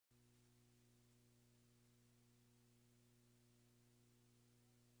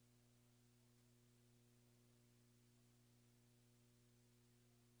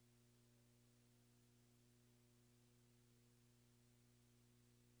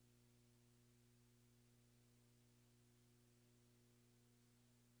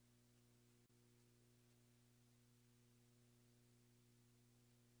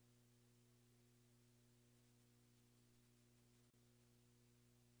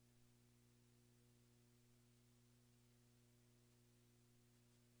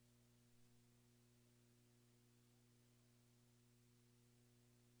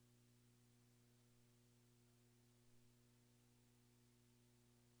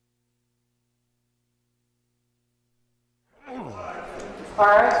All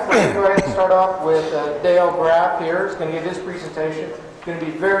right, we're going to go ahead and start off with Dale Graff here. He's going to give his presentation. It's going to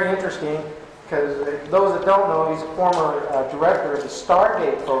be very interesting because those that don't know, he's a former director of the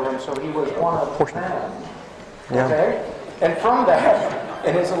Stargate program, so he was one of them. Yeah. Okay? And from that,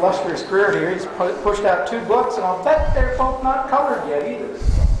 in his illustrious career here, he's pushed out 2 books, and I'll bet they're both not colored yet either.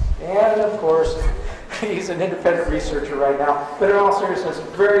 And, of course, he's an independent researcher right now. But in all seriousness, a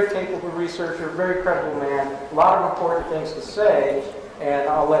very capable researcher, very credible man, a lot of important things to say, and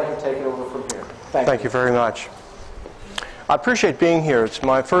I'll let him take it over from here. Thank you very much. I appreciate being here. It's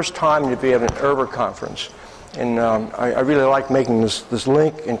my first time to be at an IRVA conference. And I really like making this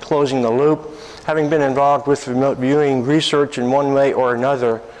link and closing the loop. Having been involved with remote viewing research in one way or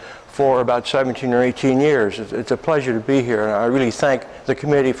another for about 17 or 18 years. It's a pleasure to be here, and I really thank the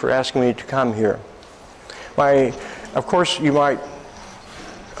committee for asking me to come here. Of course, you might,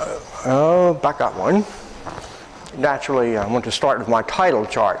 back up one. Naturally, I want to start with my title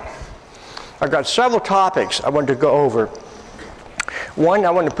chart. I've got several topics I want to go over. One,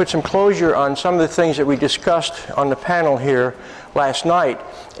 I want to put some closure on some of the things that we discussed on the panel here last night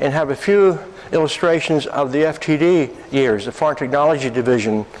and have a few illustrations of the FTD years, the Foreign Technology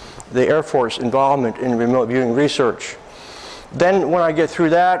Division, the Air Force involvement in remote viewing research. Then when I get through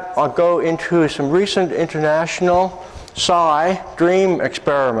that, I'll go into some recent international psi dream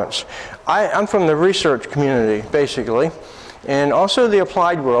experiments. I'm from the research community, basically, and also the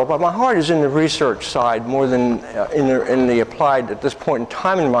applied world, but my heart is in the research side more than in the applied at this point in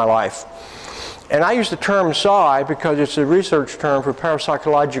time in my life. And I use the term psi because it's a research term for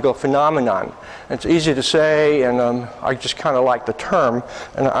parapsychological phenomenon. It's easy to say, and I just kind of like the term.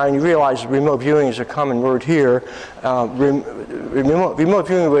 And I realize remote viewing is a common word here. Remote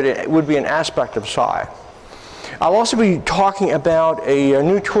viewing would be an aspect of psi. I'll also be talking about a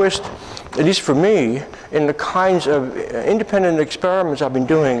new twist, at least for me, in the kinds of independent experiments I've been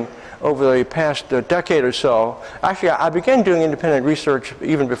doing over the past decade or so. Actually, I began doing independent research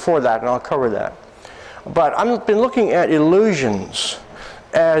even before that, and I'll cover that. But I've been looking at illusions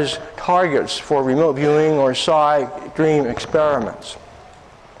as targets for remote viewing or psi dream experiments.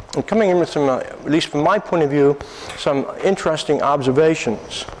 And coming in with some, at least from my point of view, some interesting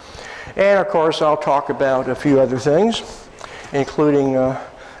observations. And of course, I'll talk about a few other things, including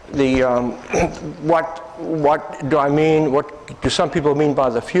what do I mean, what do some people mean by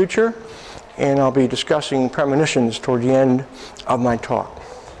the future, and I'll be discussing premonitions toward the end of my talk.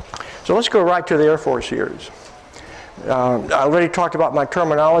 So let's go right to the Air Force years. I already talked about my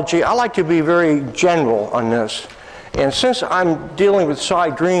terminology. I like to be very general on this. And since I'm dealing with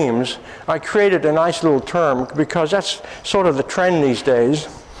psi dreams, I created a nice little term because that's sort of the trend these days.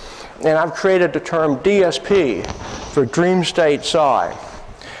 And I've created the term DSP for Dream State Psi.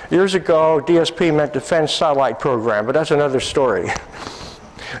 Years ago, DSP meant Defense Satellite Program, but that's another story.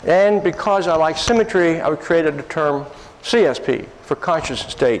 And because I like symmetry, I've created the term CSP for Conscious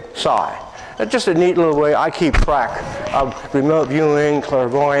State Psi. It's just a neat little way I keep track of remote viewing,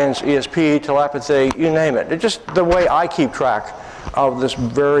 clairvoyance, ESP, telepathy, you name it. It's just the way I keep track of this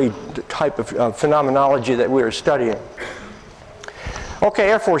very type of phenomenology that we're studying.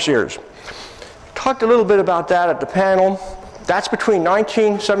 Okay, Air Force years. Talked a little bit about that at the panel. That's between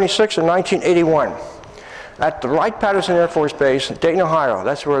 1976 and 1981. At the Wright-Patterson Air Force Base, Dayton, Ohio.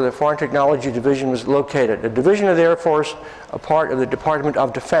 That's where the Foreign Technology Division was located. A division of the Air Force, a part of the Department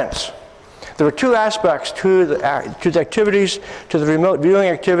of Defense. There were 2 aspects to the activities, to the remote viewing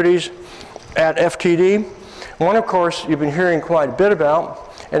activities at FTD. One, of course, you've been hearing quite a bit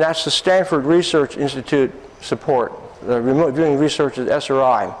about, and that's the Stanford Research Institute support, the remote viewing research at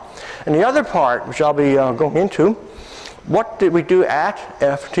SRI. And the other part, which I'll be going into, what did we do at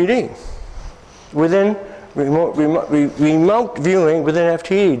FTD? Within remote viewing within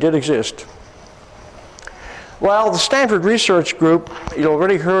FTD did exist. Well, the Stanford Research Group, you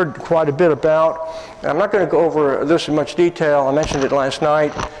already heard quite a bit about. I'm not going to go over this in much detail. I mentioned it last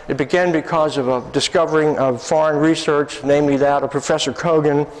night. It began because of a discovering of foreign research, namely that of Professor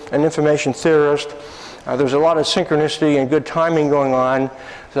Kogan, an information theorist. There's a lot of synchronicity and good timing going on.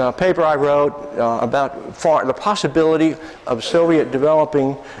 The paper I wrote about the possibility of Soviet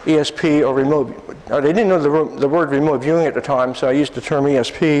developing ESP or remote. They didn't know the word remote viewing at the time, so I used the term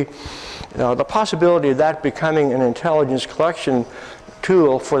ESP. The possibility of that becoming an intelligence collection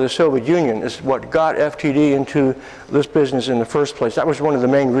tool for the Soviet Union is what got FTD into this business in the first place. That was one of the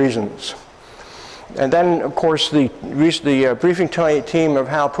main reasons. And then, of course, the briefing team of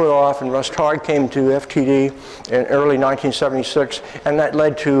Hal Puthoff and Russ Todd came to FTD in early 1976, and that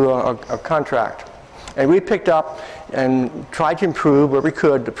led to a contract. And we picked up and tried to improve where we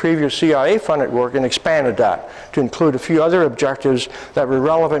could the previous CIA-funded work and expanded that to include a few other objectives that were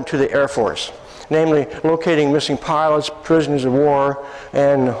relevant to the Air Force, namely locating missing pilots, prisoners of war,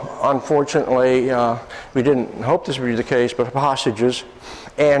 and unfortunately, we didn't hope this would be the case, but hostages.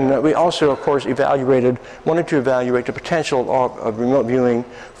 And we also, of course, wanted to evaluate the potential of remote viewing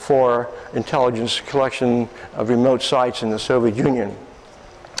for intelligence collection of remote sites in the Soviet Union.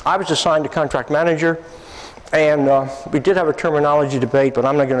 I was assigned to contract manager, and we did have a terminology debate, but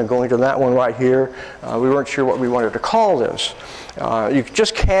I'm not going to go into that one right here. We weren't sure what we wanted to call this. You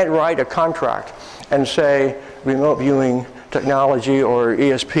just can't write a contract and say remote viewing technology or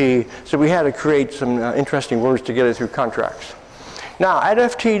ESP, so we had to create some interesting words to get it through contracts. Now, at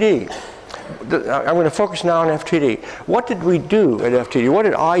FTD, I'm going to focus now on FTD. What did we do at FTD? What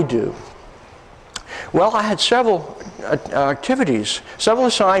did I do? Well, I had several activities, several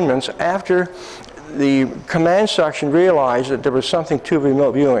assignments after the command section realized that there was something to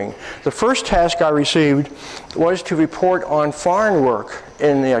remote viewing. The first task I received was to report on foreign work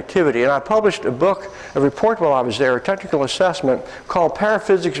in the activity. And I published a report while I was there, a technical assessment called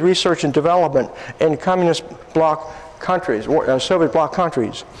Paraphysics Research and Development in Communist Bloc countries, Soviet bloc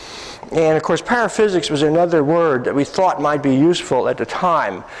countries. And of course, paraphysics was another word that we thought might be useful at the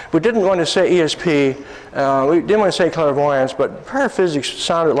time. We didn't want to say ESP, we didn't want to say clairvoyance, but paraphysics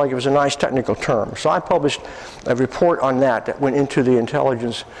sounded like it was a nice technical term. So I published a report on that went into the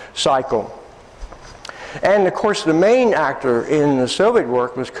intelligence cycle. And of course, the main actor in the Soviet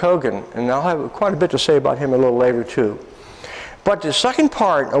work was Kogan, and I'll have quite a bit to say about him a little later too. But the second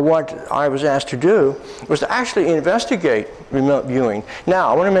part of what I was asked to do was to actually investigate remote viewing.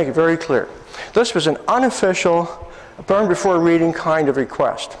 Now, I want to make it very clear. This was an unofficial, burn before reading kind of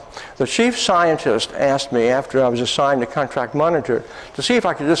request. The chief scientist asked me, after I was assigned to contract monitor, to see if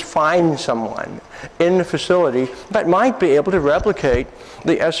I could just find someone in the facility that might be able to replicate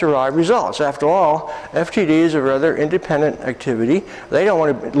the SRI results. After all, FTD is a rather independent activity. They don't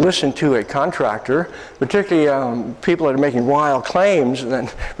want to listen to a contractor, particularly people that are making wild claims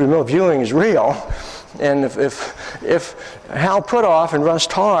that remote viewing is real. And if Hal Puthoff and Russ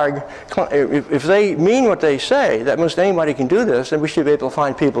Targ, if they mean what they say, that most anybody can do this, then we should be able to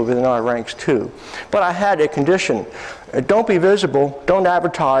find people within our ranks too. But I had a condition. Don't be visible, don't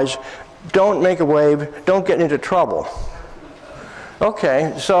advertise, don't make a wave, don't get into trouble.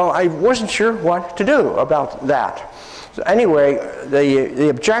 Okay, so I wasn't sure what to do about that. So anyway, the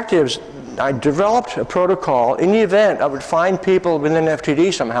objectives, I developed a protocol in the event I would find people within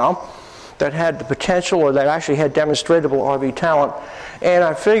FTD somehow that had the potential or that actually had demonstrable RV talent, and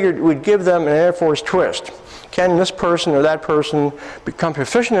I figured we'd give them an Air Force twist. Can this person or that person become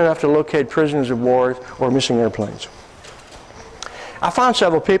proficient enough to locate prisoners of war or missing airplanes? I found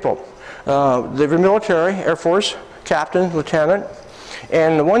several people. They were military, Air Force, captain, lieutenant,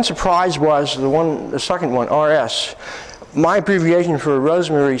 and the one surprise was the second one, RS, my abbreviation for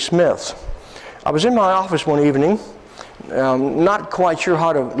Rosemary Smith. I was in my office one evening, not quite sure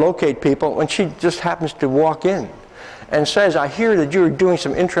how to locate people, and she just happens to walk in and says, I hear that you're doing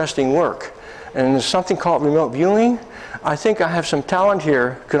some interesting work, and there's something called remote viewing. I think I have some talent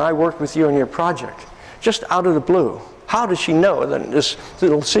here. Could I work with you on your project? Just out of the blue. How did she know that this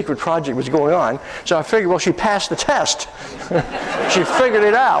little secret project was going on? So I figured, well, she passed the test. She figured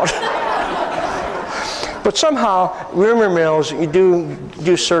it out. But somehow, rumor mills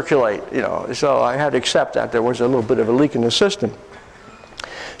do circulate, you know, so I had to accept that there was a little bit of a leak in the system.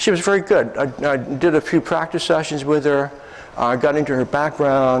 She was very good. I did a few practice sessions with her. I got into her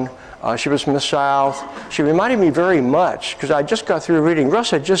background. She was from the South. She reminded me very much, because I just got through reading. Russ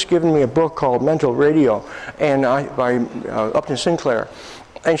had just given me a book called Mental Radio and by Upton Sinclair.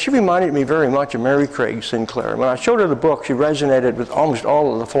 And she reminded me very much of Mary Craig Sinclair. When I showed her the book, she resonated with almost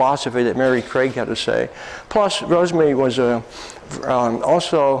all of the philosophy that Mary Craig had to say. Plus, Rosemary was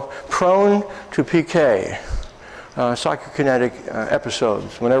also prone to PK, psychokinetic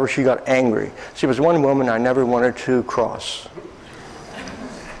episodes, whenever she got angry. She was one woman I never wanted to cross.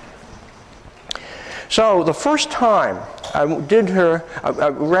 So the first time I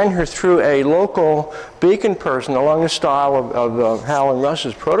ran her through a local beacon person along the style of Hal and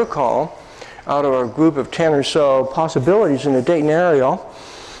Russ's protocol out of a group of 10 or so possibilities in the Dayton area.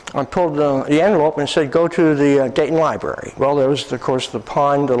 I pulled the envelope and said, go to the Dayton Library. Well, there was, of course, the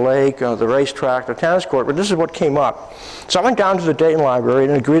pond, the lake, the racetrack, the tennis court, but this is what came up. So I went down to the Dayton Library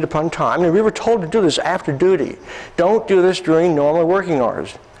and agreed upon time, and we were told to do this after duty. Don't do this during normal working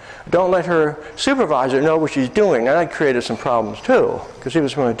hours. Don't let her supervisor know what she's doing. And that created some problems too, because he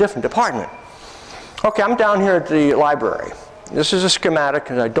was from a different department. Okay, I'm down here at the library. This is a schematic,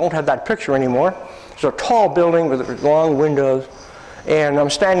 because I don't have that picture anymore. It's a tall building with long windows, and I'm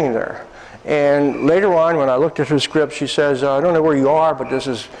standing there. And later on, when I looked at her script, she says, I don't know where you are, but this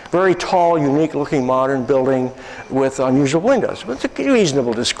is very tall, unique-looking modern building with unusual windows. It's a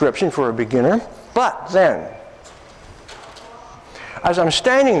reasonable description for a beginner. But then, as I'm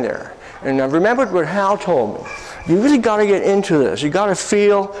standing there, and I remembered what Hal told me, you really got to get into this. You got to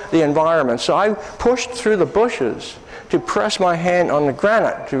feel the environment. So I pushed through the bushes to press my hand on the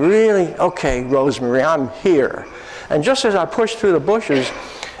granite to really, okay, Rosemary, I'm here. And just as I pushed through the bushes,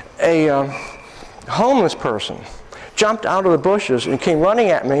 a homeless person jumped out of the bushes and came running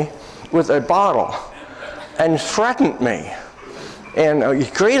at me with a bottle and threatened me. And he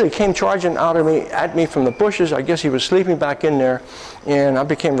greatly came charging at me from the bushes. I guess he was sleeping back in there. And I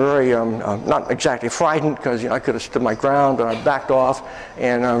became very, not exactly frightened, because I could have stood my ground, but I backed off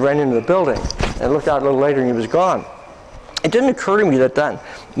and ran into the building. And looked out a little later and he was gone. It didn't occur to me that that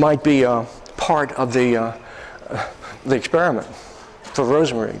might be part of the experiment for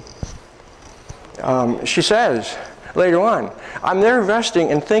Rosemary. She says later on, I'm there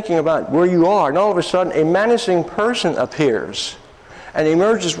resting and thinking about where you are, and all of a sudden a menacing person appears and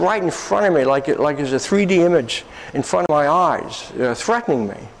emerges right in front of me like it's a 3D image in front of my eyes, threatening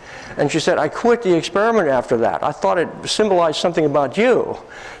me. And she said, I quit the experiment after that. I thought it symbolized something about you.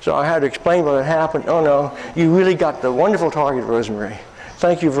 So I had to explain what had happened. Oh no, you really got the wonderful target, Rosemary.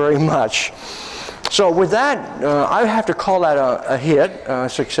 Thank you very much. So with that, I have to call that a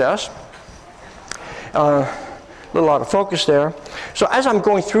hit, success. A little out of focus there. So as I'm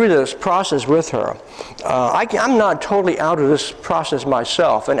going through this process with her, I'm not totally out of this process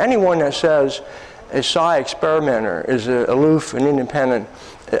myself. And anyone that says a psi experimenter is aloof and independent,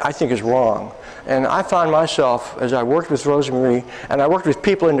 I think is wrong. And I found myself, as I worked with Rosemary, and I worked with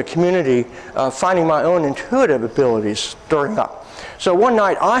people in the community, finding my own intuitive abilities stirring up. So one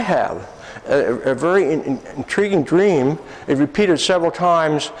night I have a very intriguing dream. It repeated several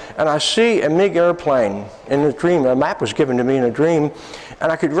times, and I see a MiG airplane in the dream. A map was given to me in a dream,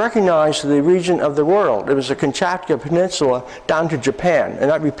 and I could recognize the region of the world. It was the Kamchatka Peninsula down to Japan,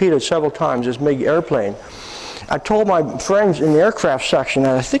 and that repeated several times, this MiG airplane. I told my friends in the aircraft section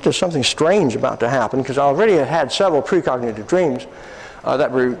that I think there's something strange about to happen, because I already had several precognitive dreams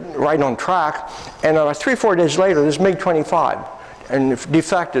that were right on track, and 3 or 4 days later, this MiG-25 and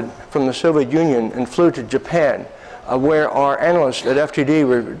defected from the Soviet Union and flew to Japan, where our analysts at FTD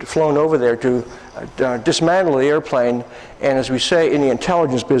were flown over there to dismantle the airplane and, as we say in the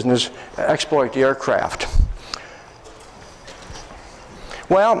intelligence business, exploit the aircraft.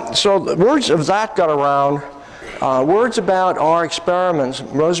 Well, so the words of that got around. Words about our experiments,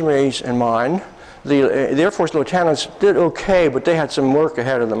 Rosemary's and mine. The Air Force lieutenants did okay, but they had some work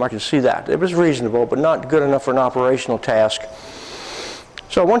ahead of them. I could see that. It was reasonable, but not good enough for an operational task.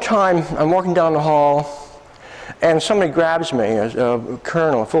 So one time, I'm walking down the hall, and somebody grabs me, a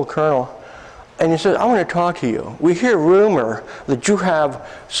colonel, a full colonel, and he says, I want to talk to you. We hear rumor that you have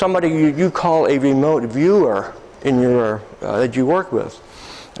somebody you call a remote viewer in your, that you work with.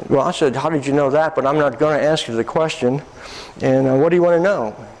 Well, I said, how did you know that? But I'm not going to ask you the question. And what do you want to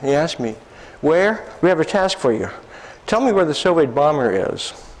know? He asked me, where? We have a task for you. Tell me where the Soviet bomber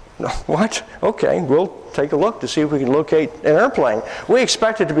is. What? Okay, we'll take a look to see if we can locate an airplane. We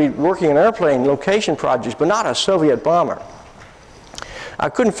expected to be working on airplane location projects, but not a Soviet bomber. I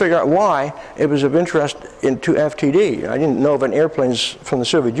couldn't figure out why it was of interest to FTD. I didn't know of an airplane from the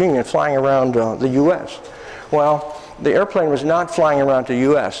Soviet Union flying around the U.S. Well, the airplane was not flying around the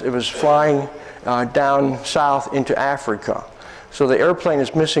U.S. It was flying down south into Africa. So the airplane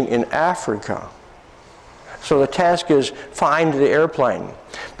is missing in Africa. So the task is find the airplane,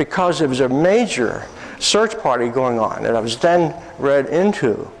 because there was a major search party going on that I was then read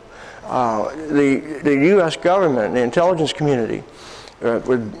into. The U.S. government, the intelligence community,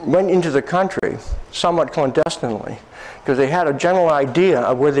 went into the country somewhat clandestinely because they had a general idea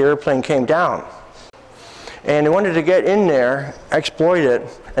of where the airplane came down. And they wanted to get in there, exploit it,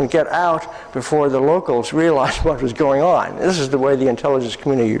 and get out before the locals realized what was going on. This is the way the intelligence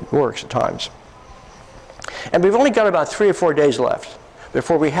community works at times. And we've only got about 3 or 4 days left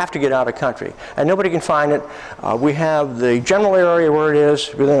before we have to get out of country. And nobody can find it. We have the general area where it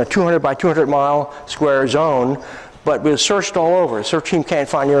is, within a 200 by 200 mile square zone, but we've searched all over. The search team can't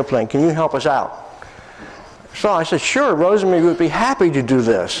find the airplane. Can you help us out? So I said, sure, Rosemary would be happy to do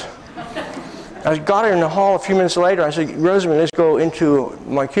this. I got her in the hall a few minutes later. I said, Rosemary, let's go into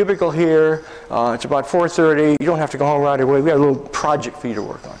my cubicle here. It's about 4:30. You don't have to go home right away. We got a little project for you to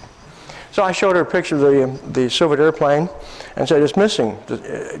work on. So I showed her a picture of the Soviet airplane and said, it's missing.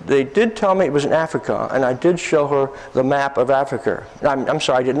 They did tell me it was in Africa, and I did show her the map of Africa. I'm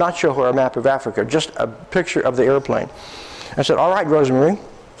sorry, I did not show her a map of Africa, just a picture of the airplane. I said, all right, Rosemary,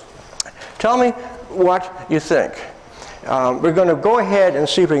 tell me what you think. We're going to go ahead and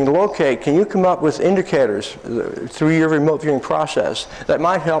see if we can locate. Can you come up with indicators through your remote viewing process that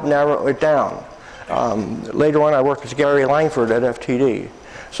might help narrow it down? Later on, I worked with Gary Langford at FTD.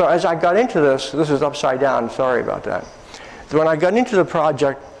 So as I got into this is upside down, sorry about that. When I got into the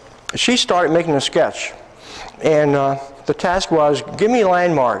project, she started making a sketch. And the task was, give me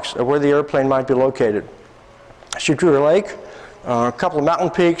landmarks of where the airplane might be located. She drew a lake, a couple of mountain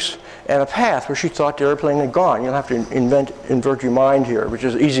peaks, and a path where she thought the airplane had gone. You'll have to invert your mind here, which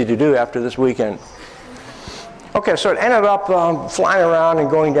is easy to do after this weekend. Okay, so it ended up flying around and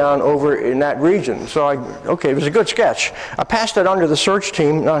going down over in that region. So okay, it was a good sketch. I passed it on to the search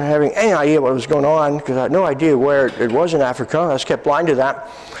team, not having any idea what was going on, because I had no idea where it was in Africa. I was kept blind to that.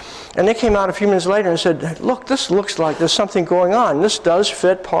 And they came out a few minutes later and said, look, this looks like there's something going on. This does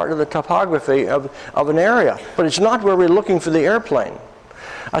fit part of the topography of an area, but it's not where we're looking for the airplane.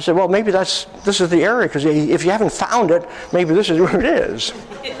 I said, well, maybe this is the area, because if you haven't found it, maybe this is where it is.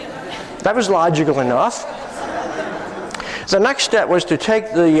 That was logical enough. The next step was to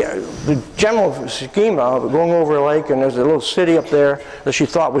take the general schema of going over a lake, and there's a little city up there that she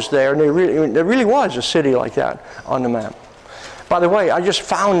thought was there, and there really was a city like that on the map. By the way, I just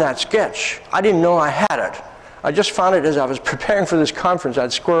found that sketch. I didn't know I had it. I just found it as I was preparing for this conference.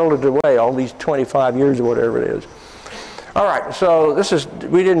 I'd squirreled it away all these 25 years or whatever it is. All right, so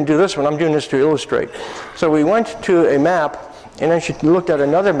we didn't do this one. I'm doing this to illustrate. So we went to a map, and then she looked at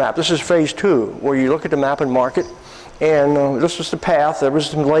another map. This is phase 2, where you look at the map and mark it. And this was the path. There was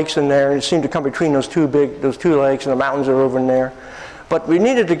some lakes in there, and it seemed to come between those two lakes, and the mountains are over in there. But we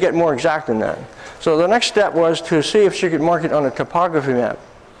needed to get more exact than that. So the next step was to see if she could mark it on a topography map,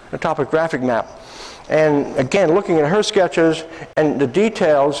 a topographic map. And again, looking at her sketches and the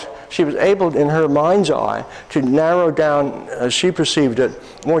details, she was able, in her mind's eye, to narrow down, as she perceived it,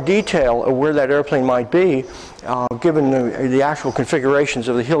 more detail of where that airplane might be, given the actual configurations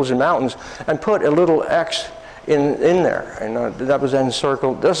of the hills and mountains, and put a little X in there. And that was then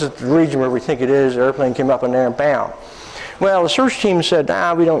circled. This is the region where we think it is. The airplane came up in there and bam. Well, the search team said,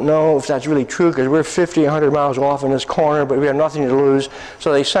 we don't know if that's really true, because we're 50, 100 miles off in this corner, but we have nothing to lose.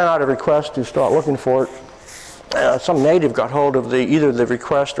 So they sent out a request to start looking for it. Some native got hold of either the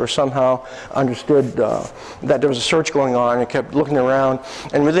request or somehow understood that there was a search going on and kept looking around.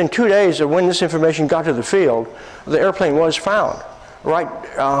 And within 2 days of when this information got to the field, the airplane was found, right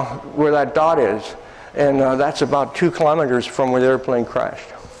where that dot is. And that's about 2 kilometers from where the airplane crashed.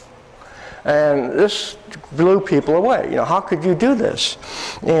 And this blew people away. You know, how could you do this?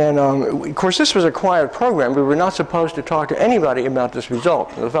 And of course, this was a quiet program. We were not supposed to talk to anybody about this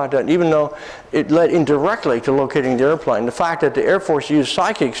result. The fact that even though it led indirectly to locating the airplane, the fact that the Air Force used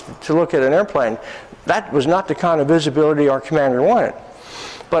psychics to look at an airplane, that was not the kind of visibility our commander wanted.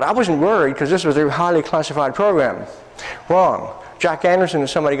 But I wasn't worried, because this was a highly classified program. Wrong. Jack Anderson and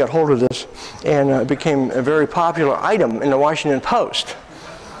somebody got hold of this, and it became a very popular item in the Washington Post.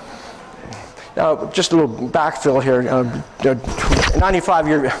 Now, just a little backfill here. In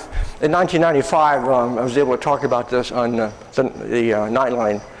 1995, I was able to talk about this on the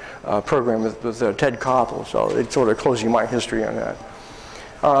Nightline program with Ted Koppel, so it's sort of closing my history on that.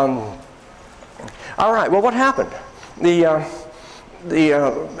 All right, well, what happened? The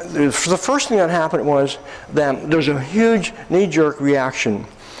first thing that happened was that there was a huge knee-jerk reaction.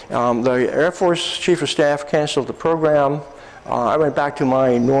 The Air Force Chief of Staff canceled the program. I went back to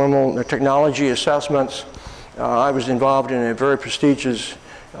my normal technology assessments. I was involved in a very prestigious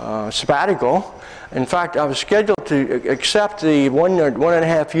sabbatical. In fact, I was scheduled to accept the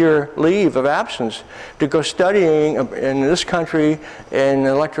 1.5 year leave of absence to go studying in this country in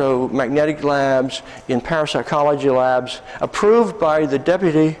electromagnetic labs, in parapsychology labs, approved by the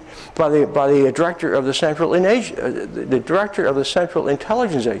director of the Central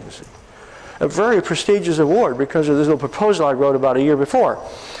Intelligence Agency. A very prestigious award because of this little proposal I wrote about a year before.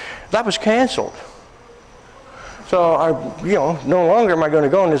 That was canceled. So no longer am I going to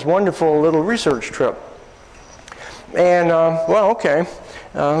go on this wonderful little research trip. And well, okay,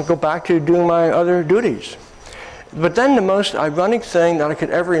 I'll go back to doing my other duties. But then the most ironic thing that I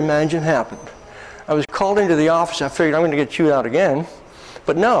could ever imagine happened. I was called into the office. I figured I'm going to get chewed out again.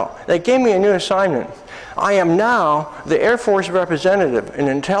 But no, they gave me a new assignment. I am now the Air Force representative in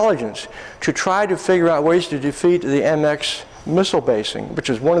intelligence to try to figure out ways to defeat the MX missile basing, which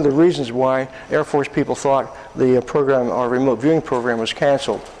is one of the reasons why Air Force people thought the program, our remote viewing program, was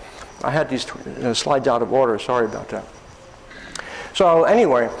canceled. I had these slides out of order, sorry about that. So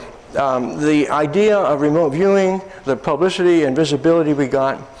anyway, the idea of remote viewing, the publicity and visibility we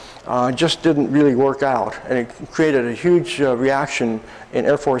got, just didn't really work out, and it created a huge reaction in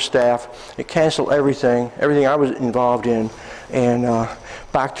Air Force staff. It canceled everything I was involved in, and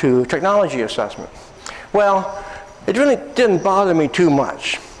back to technology assessment. Well, it really didn't bother me too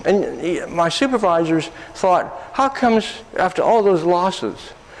much. And my supervisors thought, how comes after all those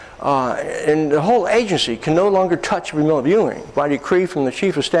losses, and the whole agency can no longer touch remote viewing by decree from the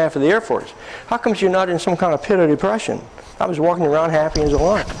Chief of Staff of the Air Force, how comes you're not in some kind of pit of depression? I was walking around happy as a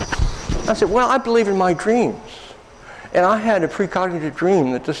lark. I said, well, I believe in my dreams. And I had a precognitive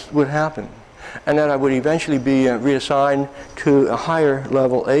dream that this would happen, and that I would eventually be reassigned to a higher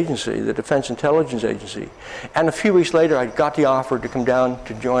level agency, the Defense Intelligence Agency. And a few weeks later, I got the offer to come down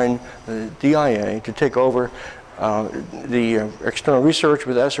to join the DIA, to take over the external research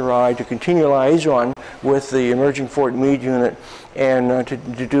with SRI, to continue liaison with the emerging Fort Meade unit, and to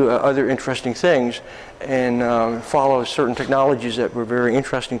do other interesting things, and follow certain technologies that were very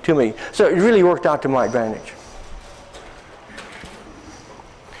interesting to me. So it really worked out to my advantage.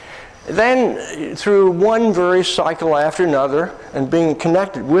 Then, through one very cycle after another, and being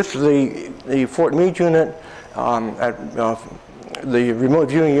connected with the Fort Meade unit, the remote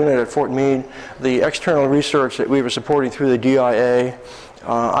viewing unit at Fort Meade, the external research that we were supporting through the DIA,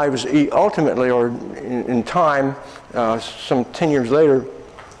 I was ultimately, or in time, some 10 years later,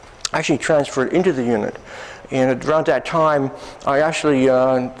 actually transferred into the unit. And around that time, I actually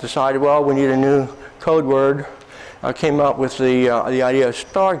decided, well, we need a new code word. I came up with the idea of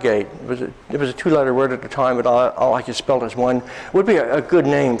Stargate. It was a two-letter word at the time, but I like it spelled as one. It would be a good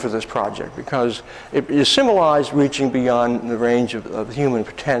name for this project, because it symbolized reaching beyond the range of human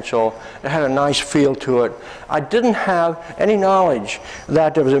potential. It had a nice feel to it. I didn't have any knowledge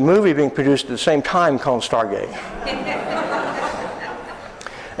that there was a movie being produced at the same time called Stargate.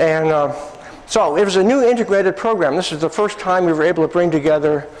 And so it was a new integrated program. This is the first time we were able to bring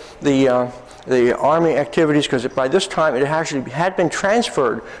together the Army activities, because by this time it actually had been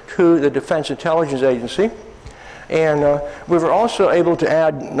transferred to the Defense Intelligence Agency. And we were also able to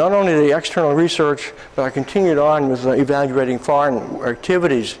add not only the external research, but I continued on with evaluating foreign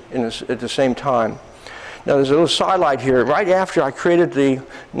activities at the same time. Now there's a little sidelight here. Right after I created the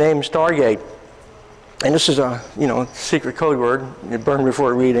name Stargate, and this is a secret code word, it burned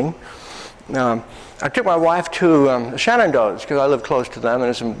before reading. I took my wife to the Shenandoahs, because I live close to them, and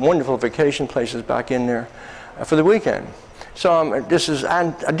there's some wonderful vacation places back in there for the weekend. So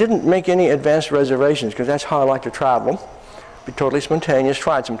I didn't make any advanced reservations, because that's how I like to travel. Be totally spontaneous,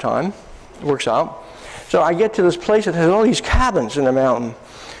 try it sometime. It works out. So I get to this place that has all these cabins in the mountain.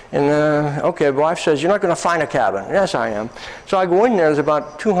 And okay, my wife says, you're not going to find a cabin. Yes, I am. So I go in there, there's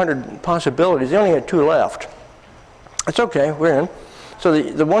about 200 possibilities. They only had 2 left. It's okay, we're in. So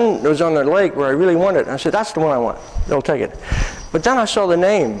the one that was on the lake where I really wanted it, I said, that's the one I want. They'll take it. But then I saw the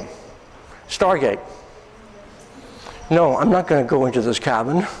name, Stargate. No, I'm not going to go into this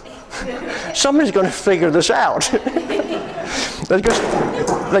cabin. Somebody's going to figure this out.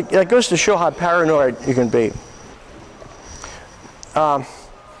 That goes to show how paranoid you can be.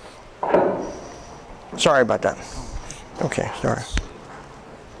 Sorry about that. Okay, sorry.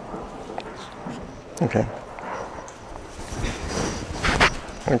 Okay.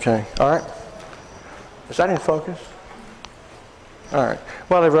 Okay, all right. Is that in focus? All right.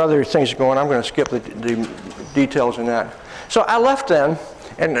 Well, there were other things going on. I'm going to skip the details in that. So I left then,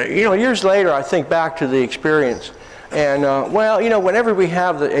 and years later, I think back to the experience. And well, whenever we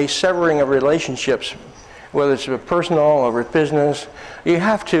have a severing of relationships, whether it's personal or with business, you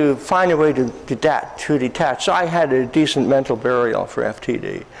have to find a way to detach. So I had a decent mental burial for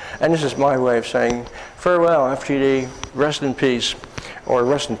FTD. And this is my way of saying, farewell, FTD, rest in peace. Or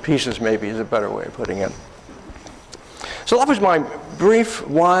rest in pieces, maybe, is a better way of putting it. So that was my brief,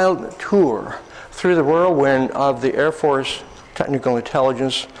 wild tour through the whirlwind of the Air Force technical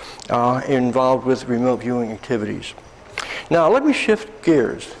intelligence involved with remote viewing activities. Now, let me shift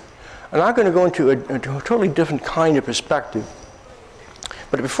gears. I'm not going to go into a totally different kind of perspective.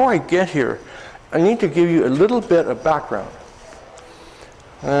 But before I get here, I need to give you a little bit of background.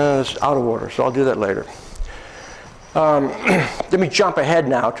 It's out of order, so I'll do that later. Let me jump ahead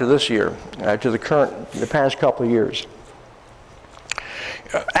now to this year, to the past couple of years.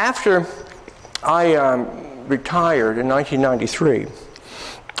 After I retired in 1993,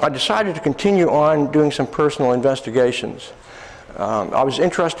 I decided to continue on doing some personal investigations. I was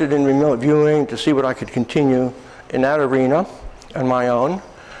interested in remote viewing to see what I could continue in that arena on my own.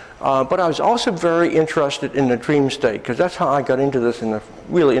 But I was also very interested in the dream state, because that's how I got into this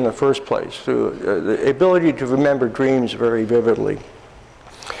really in the first place, through the ability to remember dreams very vividly.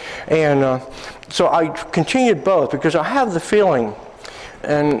 And so I continued both, because I have the feeling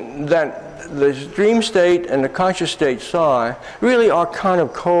and that the dream state and the conscious state psi really are kind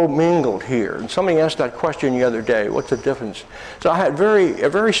of co-mingled here. And somebody asked that question the other day, what's the difference? So I had a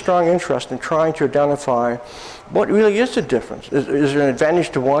very strong interest in trying to identify what really is the difference. Is there an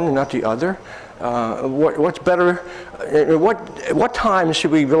advantage to one and not the other? What's better? What times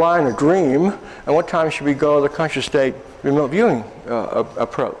should we rely on a dream, and what times should we go the conscious state remote viewing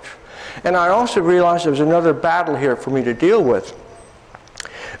approach? And I also realized there was another battle here for me to deal with.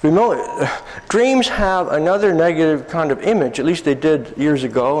 Dreams have another negative kind of image, at least they did years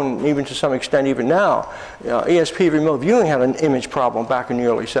ago, and even to some extent even now. ESP remote viewing had an image problem back in the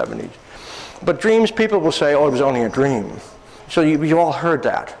early 70s. But dreams, people will say, oh, it was only a dream. So you've all heard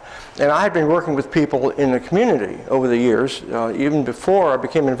that. And I had been working with people in the community over the years, even before I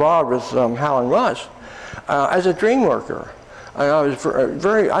became involved with Hal and Russ, as a dream worker.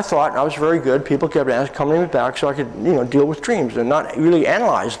 I thought I was very good. People kept coming to me back so I could, deal with dreams and not really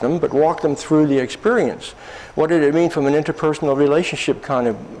analyze them, but walk them through the experience. What did it mean from an interpersonal relationship kind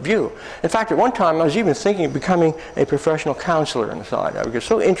of view? In fact, at one time I was even thinking of becoming a professional counselor inside. I was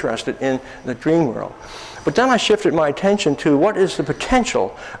so interested in the dream world. But then I shifted my attention to what is the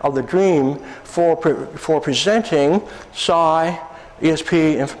potential of the dream for presenting psi,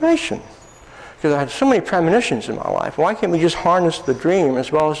 ESP information. Because I had so many premonitions in my life. Why can't we just harness the dream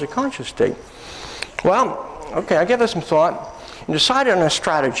as well as the conscious state? Well, okay, I gave it some thought and decided on a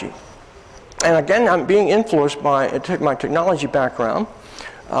strategy. And again, I'm being influenced by my technology background.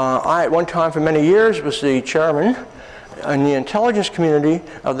 I, at one time for many years, was the chairman in the intelligence community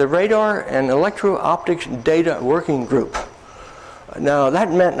of the Radar and Electro-Optics Data Working Group. Now,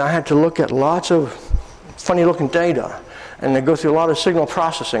 that meant I had to look at lots of funny-looking data, and they go through a lot of signal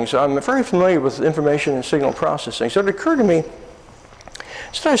processing. So I'm very familiar with information and signal processing. So it occurred to me,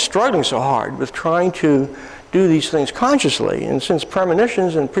 instead of struggling so hard with trying to do these things consciously, and since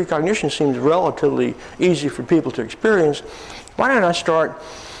premonitions and precognition seems relatively easy for people to experience, why don't I start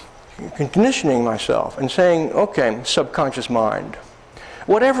conditioning myself and saying, okay, subconscious mind,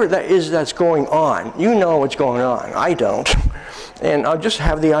 whatever that is that's going on, you know what's going on, I don't. And I'll just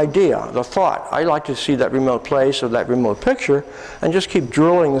have the idea, the thought. I like to see that remote place or that remote picture and just keep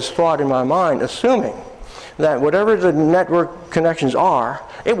drilling this thought in my mind, assuming that whatever the network connections are,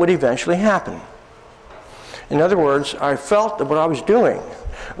 it would eventually happen. In other words, I felt that what I was doing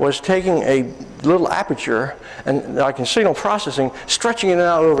was taking a little aperture and, like in signal processing, stretching it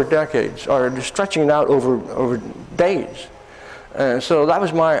out over decades, or stretching it out over days. So that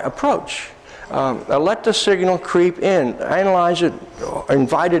was my approach. Let the signal creep in, analyze it,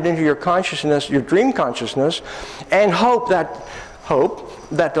 invite it into your consciousness, your dream consciousness, and hope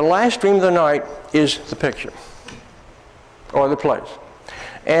that the last dream of the night is the picture or the place.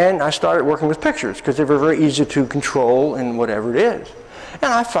 And I started working with pictures because they were very easy to control in whatever it is.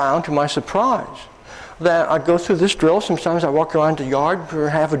 And I found, to my surprise, that I'd go through this drill. Sometimes I walk around the yard for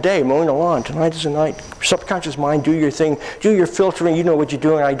half a day mowing the lawn. Tonight is the night. Subconscious mind, do your thing, do your filtering. You know what you're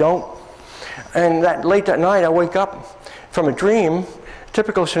doing, I don't. And late that night, I wake up from a dream.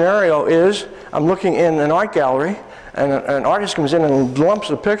 Typical scenario is I'm looking in an art gallery, and an artist comes in and lumps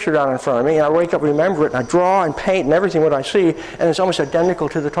a picture down in front of me, and I wake up, remember it, and I draw and paint and everything what I see, and it's almost identical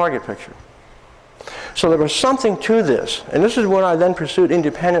to the target picture. So there was something to this, and this is what I then pursued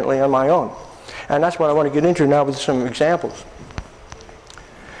independently on my own. And that's what I want to get into now with some examples.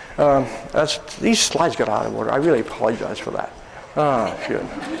 These slides got out of order. I really apologize for that. Oh, shit.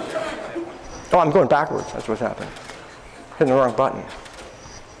 Oh, I'm going backwards. That's what's happening. Hitting the wrong button.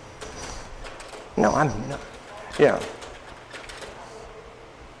 No, I'm not. Yeah.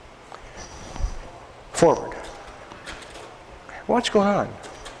 Forward. What's going on?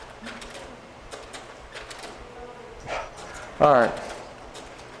 All right.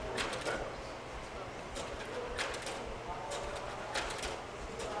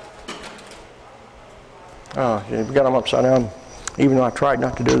 Oh, you got them upside down, even though I tried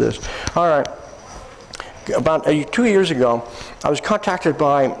not to do this. All right. About 2 years ago, I was contacted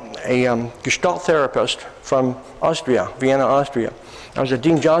by a Gestalt therapist from Austria, Vienna, Austria. I was at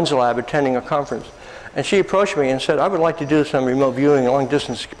Dean John's lab attending a conference. And she approached me and said, I would like to do some remote viewing and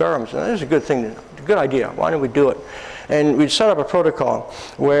long-distance experiments. And this is a good thing, a good idea. Why don't we do it? And we'd set up a protocol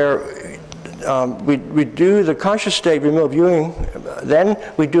where we'd do the conscious state remote viewing, then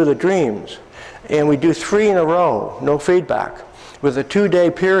we'd do the dreams. And we do 3 in a row, no feedback, with a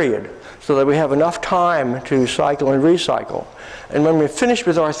 2-day period so that we have enough time to cycle and recycle. And when we're finished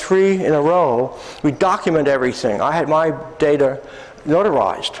with our 3 in a row, we document everything. I had my data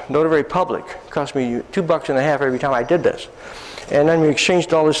notarized, notary public. It cost me $2.50 every time I did this. And then we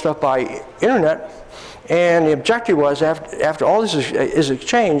exchanged all this stuff by internet. And the objective was, after all this is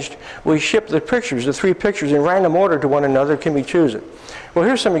exchanged, we ship the pictures, the 3 pictures, in random order to one another. Can we choose it? Well,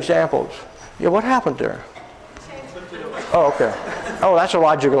 here's some examples. Yeah, what happened there? Oh, okay. Oh, that's a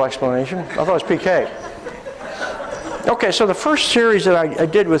logical explanation. I thought it was PK. Okay, so the first series that I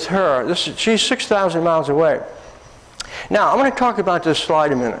did with her, she's 6,000 miles away. Now, I'm going to talk about this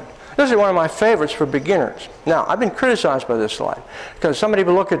slide a minute. This is one of my favorites for beginners. Now, I've been criticized by this slide because somebody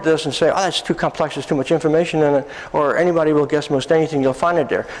will look at this and say, oh, that's too complex, there's too much information in it, or anybody will guess most anything, you'll find it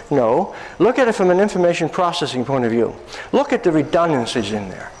there. No, look at it from an information processing point of view. Look at the redundancies in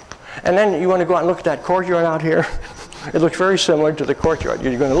there. And then you want to go out and look at that courtyard out here. It looks very similar to the courtyard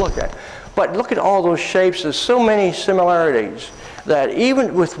you're going to look at. But look at all those shapes. There's so many similarities that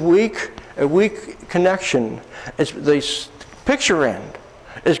even with a weak connection, the picture end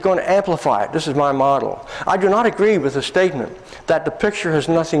is going to amplify it. This is my model. I do not agree with the statement that the picture has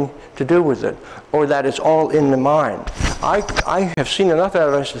nothing to do with it, or that it's all in the mind. I have seen enough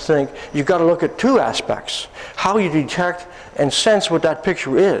evidence to think you've got to look at 2 aspects: how you detect and sense what that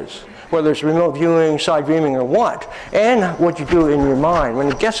picture is, whether it's remote viewing, side dreaming, or what, and what you do in your mind when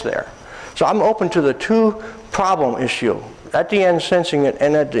it gets there. So I'm open to the 2 problem issue. At the end, sensing it,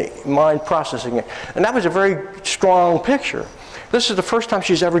 and at the mind, processing it. And that was a very strong picture. This is the first time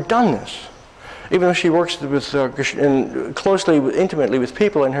she's ever done this, even though she works with, closely, intimately with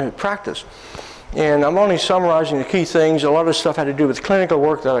people in her practice. And I'm only summarizing the key things. A lot of this stuff had to do with clinical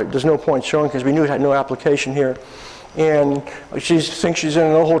work that there's no point showing because we knew it had no application here. And she thinks she's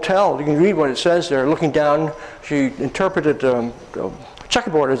in a hotel. You can read what it says there. Looking down, she interpreted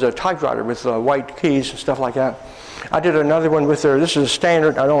checkerboard as a typewriter with white keys and stuff like that. I did another one with her. This is a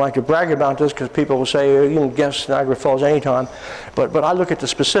standard. I don't like to brag about this because people will say, you can guess Niagara Falls anytime. But I look at the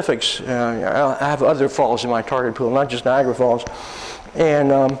specifics. I have other falls in my target pool, not just Niagara Falls.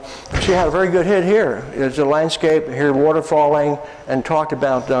 And she had a very good hit here. It's a landscape, here water falling, and talked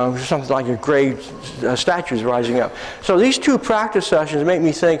about something like a gray statues rising up. So these 2 practice sessions make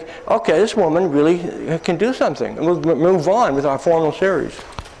me think, okay, this woman really can do something. And we'll move on with our formal series.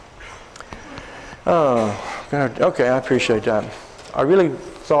 Okay, I appreciate that. I really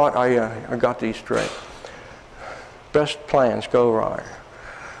thought I got these straight. Best plans go right.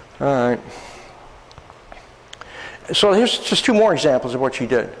 All right. So here's just 2 more examples of what she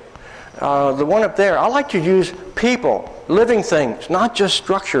did. The one up there, I like to use people, living things, not just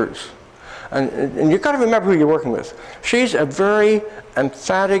structures. And you've got to remember who you're working with. She's a very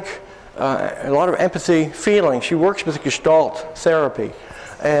emphatic, a lot of empathy, feeling. She works with Gestalt therapy.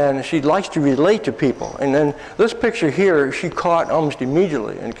 And she likes to relate to people. And then this picture here, she caught almost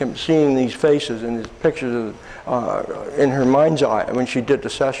immediately and kept seeing these faces and these pictures in her mind's eye when she did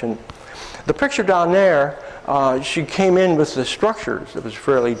the session. The picture down there, she came in with the structures. It was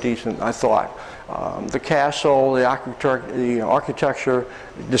fairly decent, I thought. The castle, the architecture,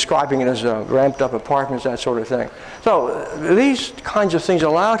 describing it as ramped up apartments, that sort of thing. So these kinds of things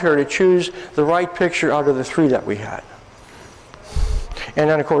allowed her to choose the right picture out of the 3 that we had. And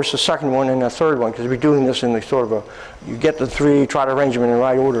then, of course, the second one and the third one, because we're doing this in the sort of you get the 3, try to arrange them in the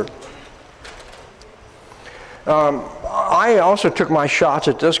right order. I also took my shots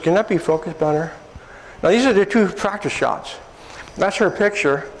at this. Can that be focused better? Now, these are the 2 practice shots. That's her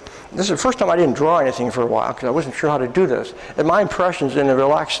picture. This is the first time I didn't draw anything for a while because I wasn't sure how to do this. And my impression's in a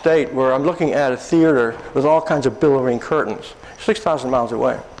relaxed state where I'm looking at a theater with all kinds of billowing curtains, 6,000 miles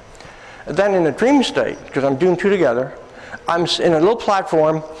away. And then in a dream state, because I'm doing 2 together, I'm in a little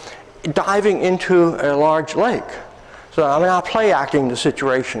platform diving into a large lake. So I'm now play acting the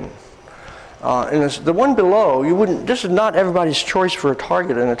situation. And the one below, this is not everybody's choice for a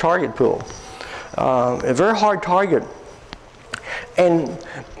target in a target pool. A very hard target. And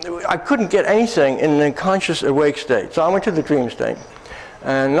I couldn't get anything in the conscious awake state. So I went to the dream state.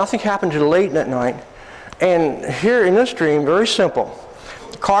 And nothing happened until late that night. And here in this dream, very simple.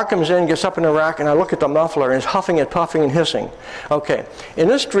 Car comes in, gets up in the rack, and I look at the muffler, and it's huffing and puffing and hissing. Okay, in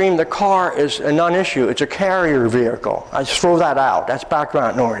this dream, the car is a non-issue. It's a carrier vehicle. I just throw that out. That's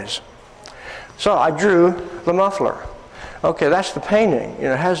background noise. So I drew the muffler. Okay, that's the painting.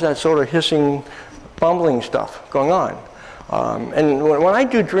 It has that sort of hissing, bumbling stuff going on. And when I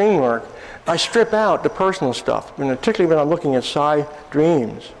do dream work, I strip out the personal stuff, and particularly when I'm looking at psi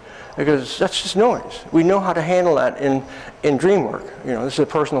dreams. Because that's just noise. We know how to handle that in dream work. This is a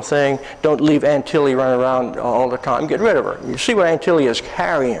personal thing. Don't leave Aunt Tilly running around all the time. Get rid of her. You see what Aunt Tilly is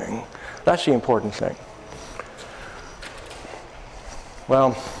carrying. That's the important thing.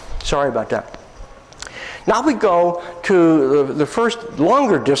 Well, sorry about that. Now we go to the first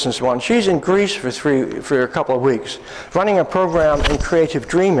longer distance one. She's in Greece for a couple of weeks, running a program in creative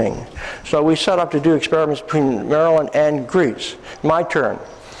dreaming. So we set up to do experiments between Maryland and Greece. My turn.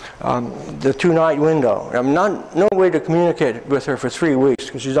 The 2-night window. I'm no way to communicate with her for 3 weeks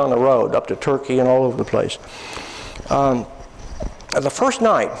because she's on the road up to Turkey and all over the place. The first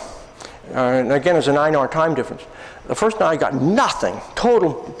night, and again, there's a 9-hour time difference. The first night I got nothing,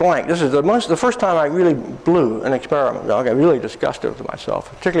 total blank. This is the first time I really blew an experiment. I got really disgusted with myself,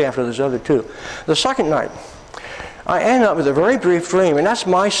 particularly after those other two. The second night, I end up with a very brief dream, and that's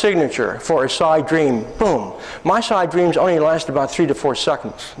my signature for a side dream. Boom. My side dreams only last about 3 to 4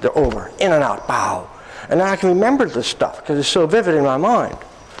 seconds. They're over, in and out, pow. And then I can remember this stuff because it's so vivid in my mind.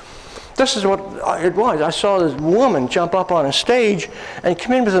 This is what it was. I saw this woman jump up on a stage and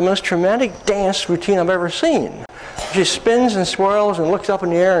come in with the most dramatic dance routine I've ever seen. She spins and swirls and looks up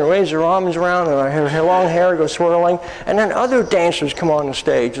in the air and waves her arms around, and her long hair goes swirling. And then other dancers come on the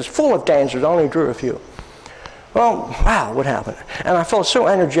stage. It's full of dancers. I only drew a few. Well, wow, what happened? And I felt so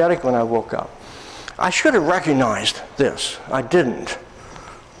energetic when I woke up. I should have recognized this. I didn't.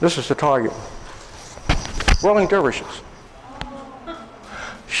 This is the target. Whirling dervishes.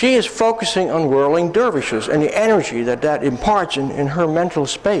 She is focusing on whirling dervishes and the energy that imparts in her mental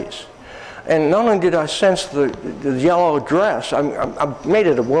space. And not only did I sense the yellow dress, I made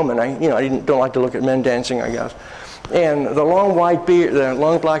it a woman. I don't like to look at men dancing, I guess. And the long white beard, the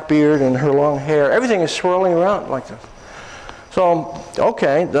long black beard, and her long hair, everything is swirling around like this. So,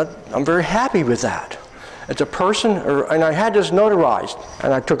 okay, I'm very happy with that. It's a person, and I had this notarized,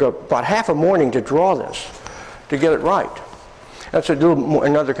 and I took about half a morning to draw this, to get it right. That's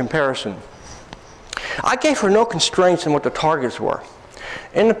another comparison. I gave her no constraints on what the targets were.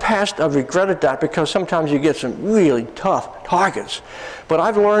 In the past, I've regretted that because sometimes you get some really tough targets. But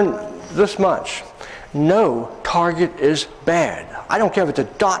I've learned this much. No target is bad. I don't care if it's a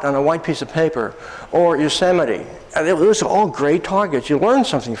dot on a white piece of paper or Yosemite. Those are all great targets. You learn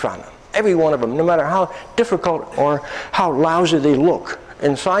something from them. Every one of them, no matter how difficult or how lousy they look.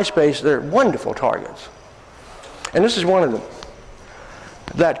 In size space, they're wonderful targets. And this is one of them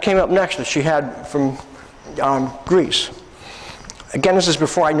that came up next that she had from Greece. Again, this is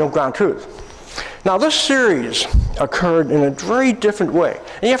before I know ground truth. Now, this series occurred in a very different way.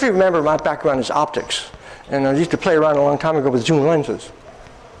 And you have to remember my background is optics. And I used to play around a long time ago with zoom lenses.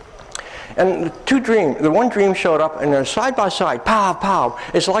 And the one dream showed up, and they're side by side, pow, pow.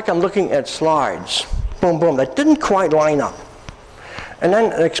 It's like I'm looking at slides. Boom, boom. That didn't quite line up. And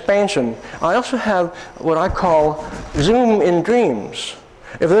then an expansion. I also have what I call zoom in dreams.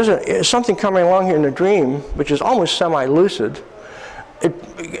 If there's something coming along here in the dream, which is almost semi-lucid,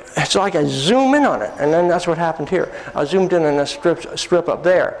 it's like I zoom in on it, and then that's what happened here. I zoomed in on a strip up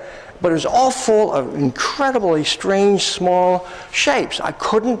there. But it was all full of incredibly strange, small shapes. I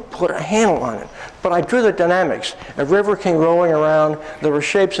couldn't put a handle on it. But I drew the dynamics. A river came rolling around. There were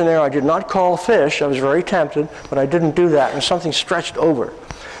shapes in there I did not call fish. I was very tempted, but I didn't do that, and something stretched over.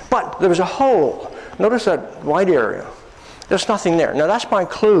 But there was a hole. Notice that white area. There's nothing there. Now that's my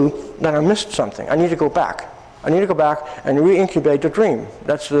clue that I missed something. I need to go back. I need to go back and re-incubate the dream.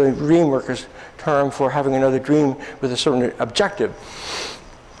 That's the dream worker's term for having another dream with a certain objective.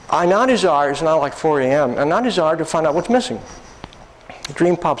 I now desire, it's now like 4 a.m., I now desire to find out what's missing. The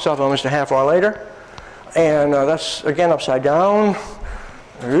dream pops up almost a half hour later, and that's again upside down.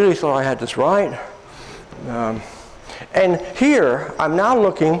 I really thought I had this right. And here, I'm now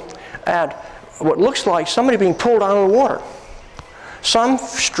looking at what looks like somebody being pulled out of the water. Some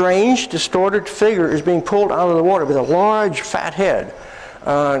strange, distorted figure is being pulled out of the water with a large, fat head.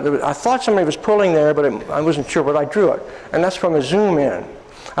 I thought somebody was pulling there, but I wasn't sure, but I drew it. And that's from a zoom in.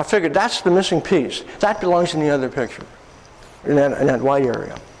 I figured that's the missing piece. That belongs in the other picture, in that white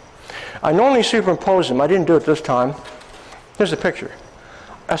area. I normally superimpose them. I didn't do it this time. Here's the picture.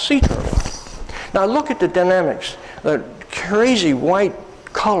 A sea turtle. Now look at the dynamics. The crazy white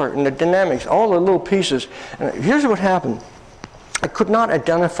color and the dynamics, all the little pieces. And here's what happened. I could not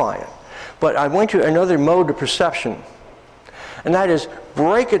identify it, but I went to another mode of perception, and that is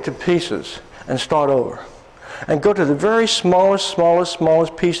break it to pieces and start over. And go to the very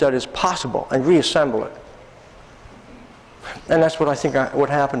smallest piece that is possible and reassemble it. And that's what I think what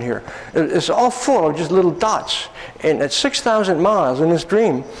happened here. It's all full of just little dots. And at 6,000 miles in this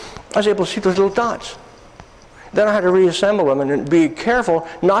dream, I was able to see those little dots. Then I had to reassemble them and be careful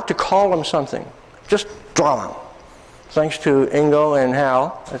not to call them something. Just draw them. Thanks to Ingo and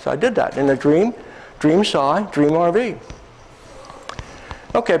Hal, I did that in the dream, dream psi, dream RV.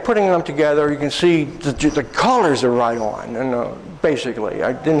 Okay, putting them together, you can see the colors are right on, and basically.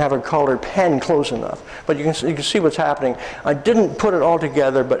 I didn't have a colored pen close enough, but you can see what's happening. I didn't put it all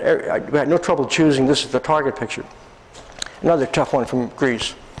together, but I had no trouble choosing. This is the target picture. Another tough one from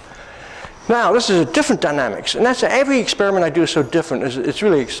Greece. Now, this is a different dynamics, and that's every experiment I do is so different. It's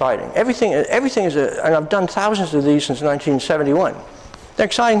really exciting. Everything is, and I've done thousands of these since 1971. They're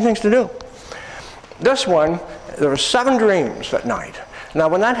exciting things to do. This one, there were 7 dreams at night. Now,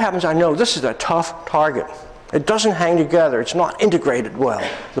 when that happens, I know this is a tough target. It doesn't hang together. It's not integrated well.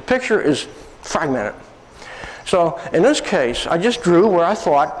 The picture is fragmented. So, in this case, I just drew where I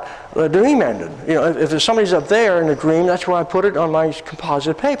thought the dream ended. You know, if somebody's up there in the dream, that's where I put it on my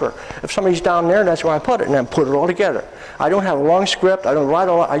composite paper. If somebody's down there, that's where I put it, and then put it all together. I don't have a long script. I don't write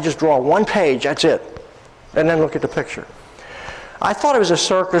all. I just draw one page. That's it, and then look at the picture. I thought it was a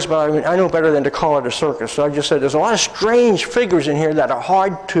circus, but I know better than to call it a circus. So I just said there's a lot of strange figures in here that are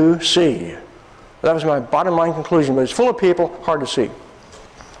hard to see. That was my bottom line conclusion, but it's full of people, hard to see.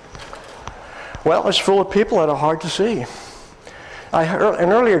 Well, it's full of people that are hard to see.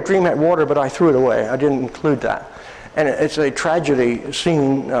 An earlier dream had water, but I threw it away. I didn't include that. And it's a tragedy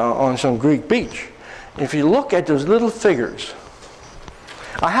scene on some Greek beach. If you look at those little figures,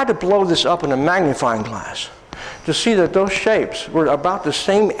 I had to blow this up in a magnifying glass to see that those shapes were about the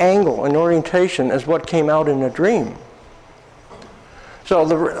same angle and orientation as what came out in the dream. So,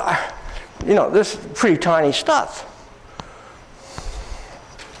 you know, this is pretty tiny stuff.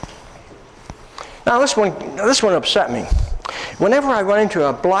 Now, this one upset me. Whenever I run into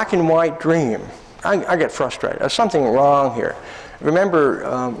a black and white dream, I get frustrated. There's something wrong here.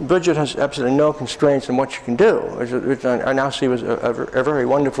 Remember, Bridget has absolutely no constraints on what you can do, which I now see was a very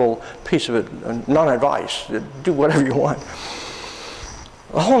wonderful piece of it, non-advice. Do whatever you want.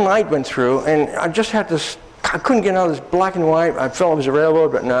 The whole night went through, and I just had this, I couldn't get out of this black and white. I felt it was a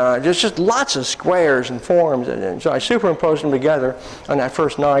railroad, but no, there's just lots of squares and forms. And so I superimposed them together on that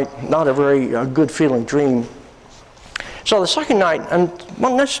first night. Not a very good feeling dream. So the second night, I'm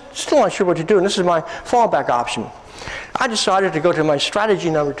still not sure what to do, and this is my fallback option. I decided to go to my strategy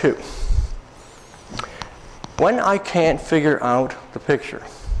number 2. When I can't figure out the picture,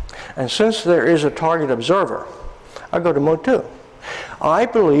 and since there is a target observer, I go to mode 2. I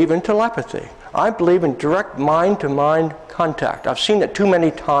believe in telepathy. I believe in direct mind-to-mind contact. I've seen it too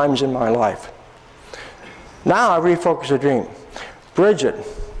many times in my life. Now I refocus the dream. Bridget,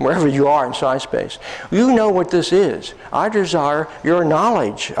 wherever you are in psi space, you know what this is. I desire your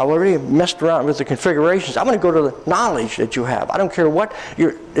knowledge. I already messed around with the configurations. I'm going to go to the knowledge that you have. I don't care in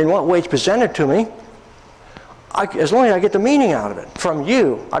what way it's presented to me. As long as I get the meaning out of it from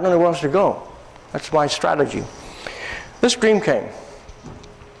you, I don't know where else to go. That's my strategy. This dream came.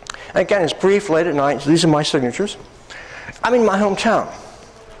 Again, it's brief, late at night. So these are my signatures. I'm in my hometown.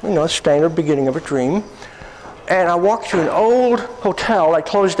 You know, standard beginning of a dream. And I walked to an old hotel that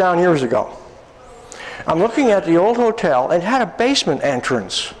closed down years ago. I'm looking at the old hotel, and it had a basement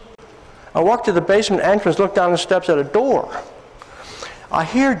entrance. I walked to the basement entrance, looked down the steps at a door. I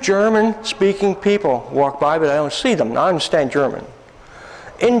hear German-speaking people walk by, but I don't see them. I understand German.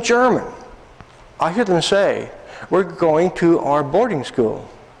 In German, I hear them say, "We're going to our boarding school."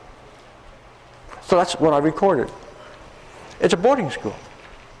 So that's what I recorded. It's a boarding school,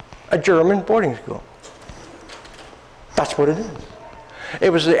 a German boarding school. That's what it is. It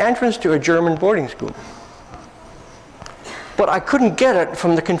was the entrance to a German boarding school. But I couldn't get it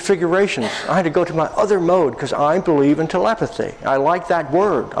from the configurations. I had to go to my other mode because I believe in telepathy. I like that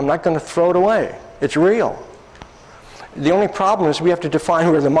word. I'm not going to throw it away. It's real. The only problem is we have to define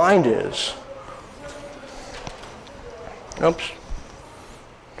where the mind is. Oops.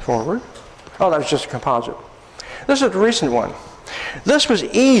 Forward. Oh, that was just a composite. This is the recent one. This was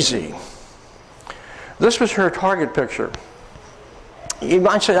easy. This was her target picture. You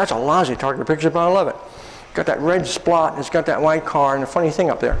might say that's a lousy target picture, but I love it. Got that red spot, and it's got that white car, and a funny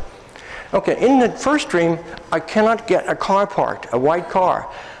thing up there. Okay, in the first dream, I cannot get a car parked, a white car.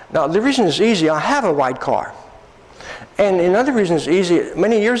 Now, the reason it's easy, I have a white car. And another reason it's easy,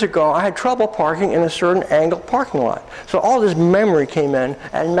 many years ago, I had trouble parking in a certain angle parking lot. So all this memory came in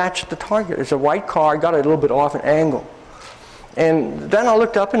and matched the target. It's a white car, got it a little bit off an angle. And then I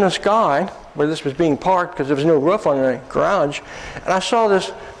looked up in the sky, where this was being parked because there was no roof on the garage, and I saw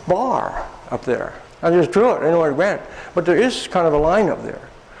this bar up there. I just drew it, I didn't know where it went. But there is kind of a line up there.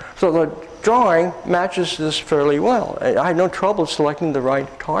 So the drawing matches this fairly well. I had no trouble selecting the right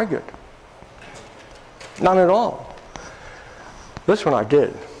target. None at all. This one I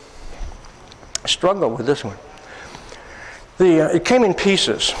did. I struggled with this one. It came in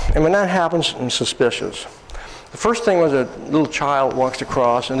pieces, and when that happens, I'm suspicious. The first thing was a little child walks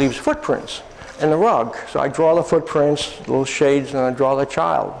across and leaves footprints in the rug. So I draw the footprints, little shades, and I draw the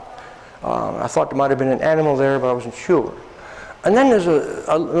child. I thought there might have been an animal there, but I wasn't sure. And then there's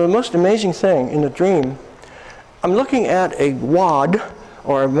the most amazing thing in the dream. I'm looking at a wad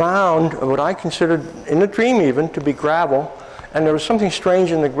or a mound of what I considered, in the dream even, to be gravel, and there was something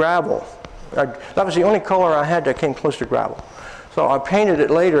strange in the gravel. That was the only color I had that came close to gravel. So I painted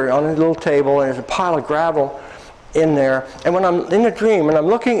it later on a little table, and there's a pile of gravel in there. And when I'm in the dream, and I'm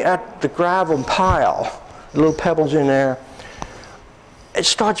looking at the gravel pile, the little pebbles in there, it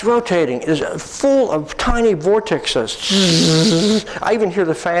starts rotating. It's full of tiny vortexes. I even hear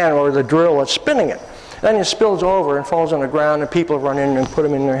the fan or the drill that's spinning it. Then it spills over and falls on the ground, and people run in and put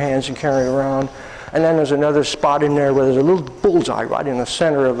them in their hands and carry it around. And then there's another spot in there where there's a little bullseye right in the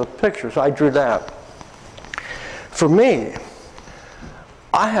center of the picture. So I drew that. For me,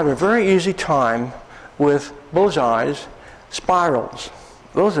 I have a very easy time with bullseyes, spirals.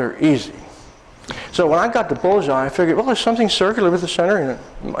 Those are easy. So when I got the bullseye, I figured, well, there's something circular with the center in it.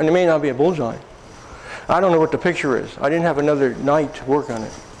 And it may not be a bullseye. I don't know what the picture is. I didn't have another night to work on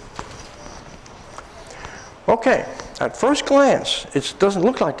it. Okay, at first glance, it doesn't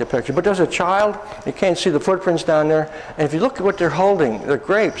look like the picture, but there's a child. You can't see the footprints down there. And if you look at what they're holding, they're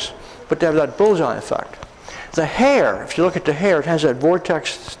grapes, but they have that bullseye effect. The hair, if you look at the hair, it has that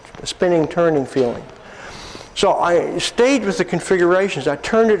vortex spinning, turning feeling. So I stayed with the configurations. I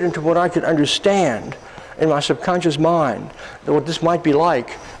turned it into what I could understand in my subconscious mind, what this might be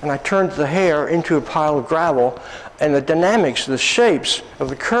like. And I turned the hair into a pile of gravel, and the dynamics, the shapes of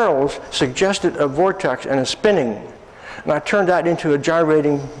the curls suggested a vortex and a spinning. And I turned that into a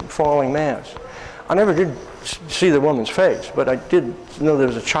gyrating, falling mass. I never did see the woman's face, but I did know there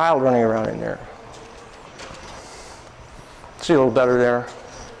was a child running around in there. See a little better there.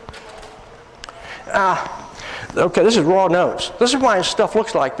 Okay, this is raw notes. This is what my stuff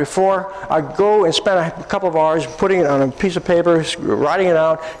looks like before I go and spend a couple of hours putting it on a piece of paper, writing it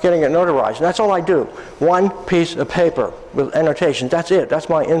out, getting it notarized. And that's all I do. One piece of paper with annotations. That's it. That's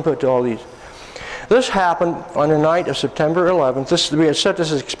my input to all these. This happened on the night of September 11th. We had set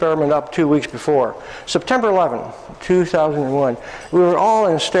this experiment up 2 weeks before. September 11th, 2001. We were all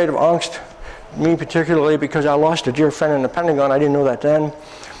in a state of angst, me particularly, because I lost a dear friend in the Pentagon. I didn't know that then.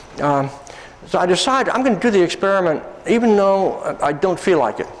 So I decided I'm going to do the experiment even though I don't feel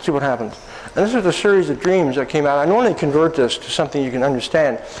like it. See what happens. And this is a series of dreams that came out. I normally convert this to something you can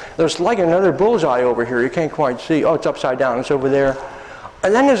understand. There's like another bullseye over here. You can't quite see. Oh, it's upside down. It's over there.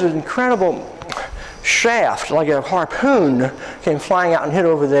 And then there's an incredible shaft, like a harpoon, came flying out and hit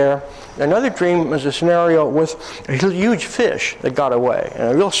over there. Another dream was a scenario with a huge fish that got away.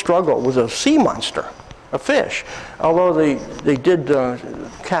 And a real struggle with a sea monster. A fish, although they did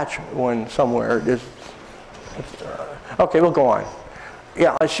catch one somewhere. Okay, we'll go on.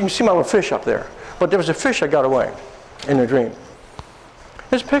 Yeah, you can see my little fish up there. But there was a fish that got away in the dream.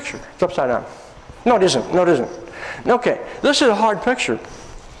 Here's a picture. It's upside down. No, it isn't. No, it isn't. Okay, this is a hard picture.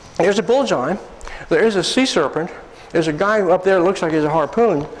 There's a bullseye. There is a sea serpent. There's a guy up there that looks like he's a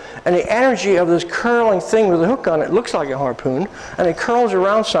harpoon, and the energy of this curling thing with a hook on it looks like a harpoon, and it curls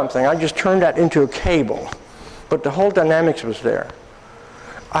around something. I just turned that into a cable, but the whole dynamics was there.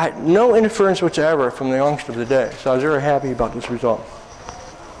 I had no interference whatsoever from the angst of the day, so I was very happy about this result.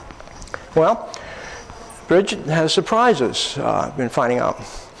 Well, Bridget has surprises, I've been finding out.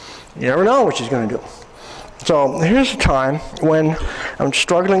 You never know what she's going to do. So here's a time when I'm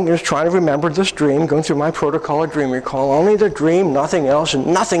struggling, just trying to remember this dream, going through my protocol of dream recall, only the dream, nothing else, and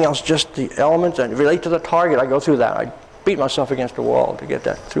nothing else, just the elements that relate to the target. I go through that. I beat myself against the wall to get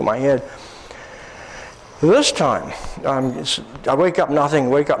that through my head. This time, I wake up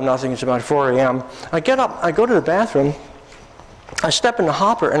nothing, it's about 4 a.m. I get up, I go to the bathroom, I step in the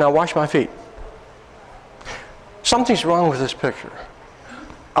hopper, and I wash my feet. Something's wrong with this picture.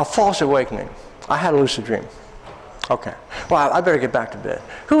 A false awakening. I had a lucid dream. Okay. Well, I better get back to bed.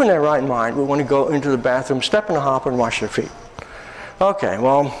 Who in their right mind would want to go into the bathroom, step in the hopper, and wash their feet? Okay,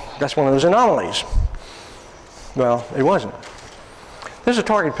 well, that's one of those anomalies. Well, it wasn't. There's a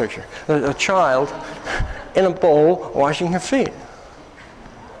target picture. There's a child in a bowl washing her feet.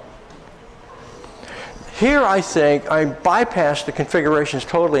 Here, I think, I bypassed the configurations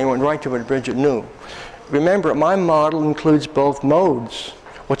totally and went right to what Bridget knew. Remember, my model includes both modes.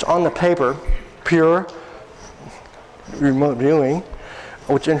 What's on the paper, pure remote viewing,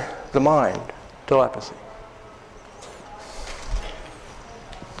 what's in the mind, telepathy.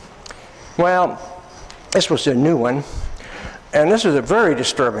 Well, this was a new one, and this is a very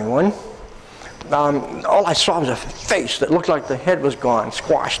disturbing one. All I saw was a face that looked like the head was gone,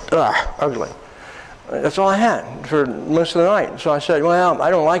 squashed, ugly. That's all I had for most of the night. So I said, well, I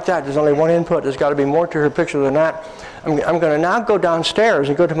don't like that. There's only one input. There's got to be more to her picture than that. I'm going to now go downstairs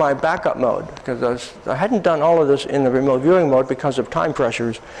and go to my backup mode, because I hadn't done all of this in the remote viewing mode because of time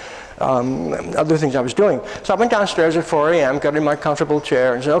pressures, other things I was doing. So I went downstairs at 4 a.m., got in my comfortable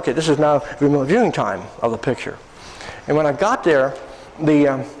chair, and said, okay, this is now remote viewing time of the picture. And when I got there,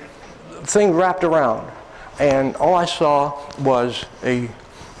 the thing wrapped around, and all I saw was a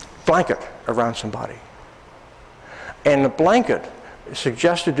blanket around somebody. And the blanket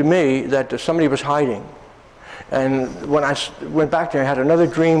suggested to me that somebody was hiding. And when I went back there, I had another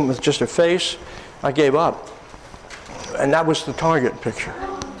dream with just a face. I gave up. And that was the target picture.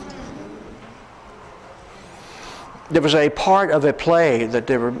 There was a part of a play that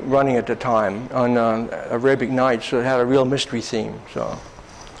they were running at the time on Arabic Nights, so it had a real mystery theme. So,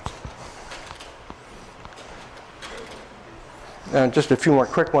 just a few more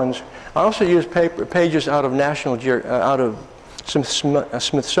quick ones. I also used pages out of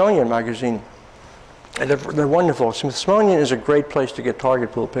Smithsonian magazine. And they're wonderful. Smithsonian is a great place to get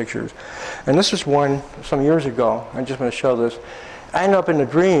target pool pictures. And this was one some years ago. I just want to show this. I ended up in a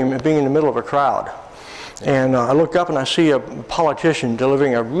dream of being in the middle of a crowd. And I look up and I see a politician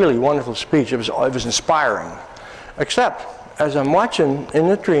delivering a really wonderful speech. It was inspiring. Except, as I'm watching in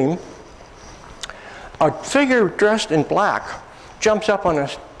the dream, a figure dressed in black jumps up on a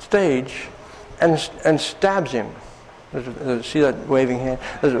stage and stabs him. See that waving hand?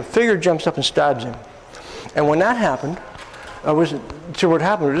 A figure jumps up and stabs him. And when that happened, what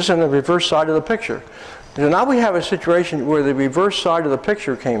happened was just on the reverse side of the picture. So now we have a situation where the reverse side of the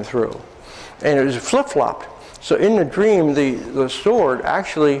picture came through. And it was flip-flopped. So in the dream, the sword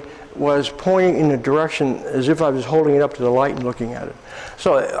actually was pointing in the direction as if I was holding it up to the light and looking at it.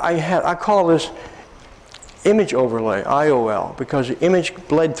 So I call this image overlay, IOL, because the image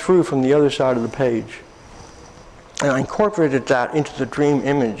bled through from the other side of the page. And I incorporated that into the dream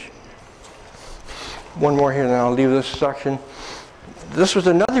image. One more here, and then I'll leave this section. This was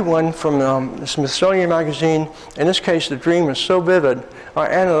another one from the Smithsonian magazine. In this case, the dream was so vivid, I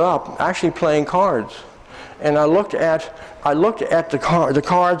ended up actually playing cards. And I looked at the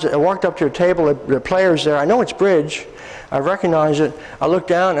cards. I walked up to a table. The players there. I know it's bridge. I recognize it. I look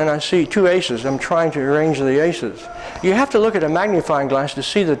down and I see two aces. I'm trying to arrange the aces. You have to look at a magnifying glass to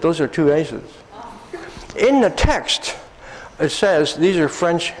see that those are two aces. In the text, it says these are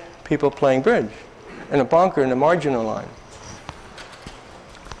French people playing bridge, and a bunker in the marginal line.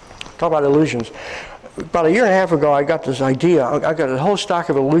 Talk about illusions. About a year and a half ago, I got this idea. I got a whole stack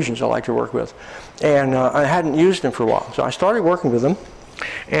of illusions I like to work with, and I hadn't used them for a while. So I started working with them,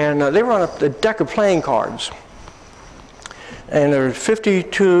 and they were on a deck of playing cards. And there were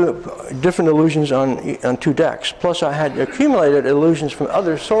 52 different illusions on two decks. Plus, I had accumulated illusions from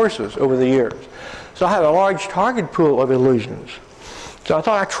other sources over the years. So I had a large target pool of illusions. So I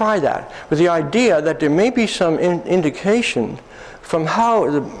thought I'd try that with the idea that there may be some indication from how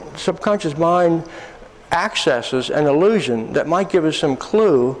the subconscious mind accesses an illusion that might give us some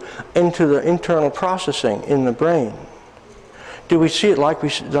clue into the internal processing in the brain. Do we see it like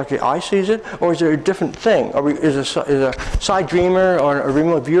the eye sees it, or is there a different thing? Is a side dreamer or a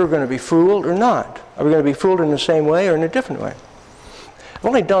remote viewer going to be fooled or not? Are we going to be fooled in the same way or in a different way? I've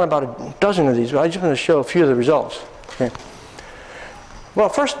only done about a dozen of these, but I just want to show a few of the results. Okay. Well,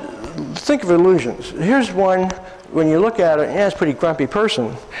 first, think of illusions. Here's one, when you look at it, yeah, it's a pretty grumpy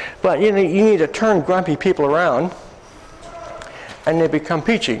person, but you need to turn grumpy people around, and they become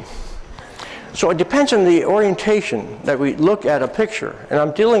peachy. So it depends on the orientation that we look at a picture, and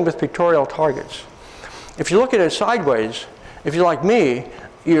I'm dealing with pictorial targets. If you look at it sideways, if you're like me,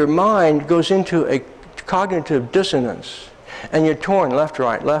 your mind goes into a cognitive dissonance, and you're torn left,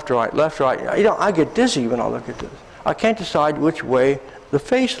 right, left, right, left, right. You know, I get dizzy when I look at this. I can't decide which way the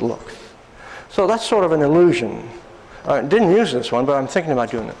face looks. So that's sort of an illusion. I didn't use this one, but I'm thinking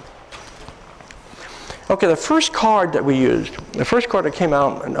about doing it. Okay, the first card that we used, the first card that came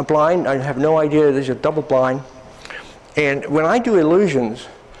out, a blind, I have no idea, these are double blind. And when I do illusions,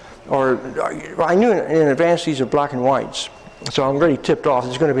 or I knew in advance these are black and whites, so I'm already tipped off,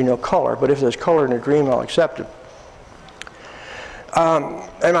 there's going to be no color, but if there's color in a dream, I'll accept it.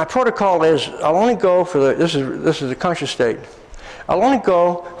 And my protocol is, I'll only go for this is the conscious state. I'll only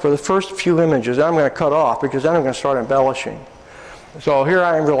go for the first few images, and I'm going to cut off, because then I'm going to start embellishing. So here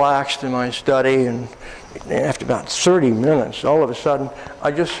I am relaxed in my study, and after about 30 minutes, all of a sudden,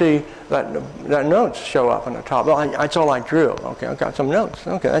 I just see that notes show up on the top. Well, that's all I drew. Okay, I got some notes.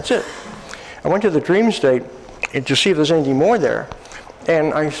 Okay, that's it. I went to the dream state to see if there's anything more there.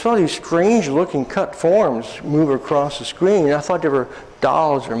 And I saw these strange looking cut forms move across the screen. And I thought they were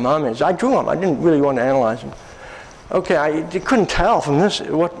dolls or mummies. I drew them. I didn't really want to analyze them. Okay, I couldn't tell from this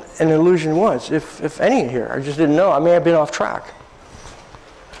what an illusion was, if any here. I just didn't know. I may have been off track.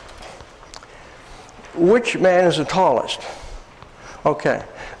 Which man is the tallest? Okay,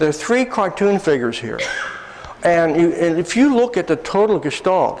 there are 3 cartoon figures here. And if you look at the total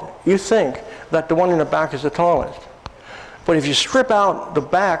gestalt, you think that the one in the back is the tallest. But if you strip out the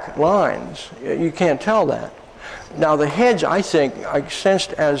back lines, you can't tell that. Now the heads, I think, I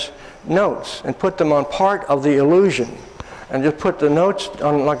sensed as notes and put them on part of the illusion and just put the notes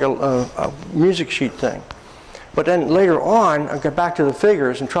on like a music sheet thing. But then later on, I got back to the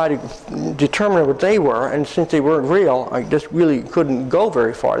figures and tried to determine what they were, and since they weren't real, I just really couldn't go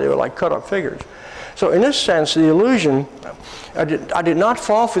very far. They were like cut-up figures. So in this sense, the illusion, I did not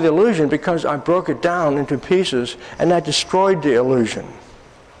fall for the illusion because I broke it down into pieces, and that destroyed the illusion.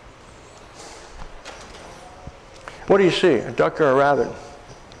 What do you see, a duck or a rabbit?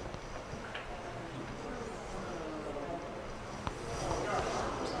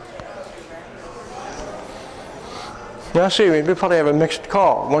 Now see, we probably have a mixed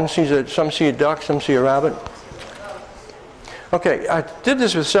call. Some see a duck, some see a rabbit. Okay, I did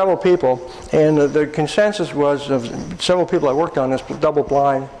this with several people, and the consensus was of several people I worked on this double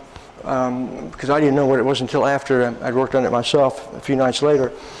blind, because I didn't know what it was until after I'd worked on it myself a few nights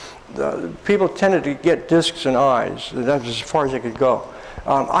later. People tended to get discs and eyes. That was as far as they could go.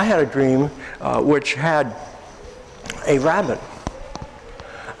 I had a dream which had a rabbit,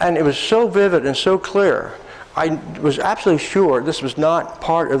 and it was so vivid and so clear. I was absolutely sure this was not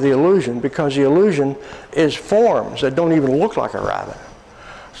part of the illusion, because the illusion is forms that don't even look like a rabbit.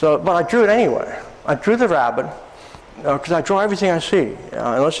 So, but I drew it anyway. I drew the rabbit because I draw everything I see,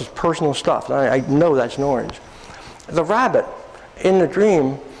 unless it's personal stuff. I know that's noise. The rabbit in the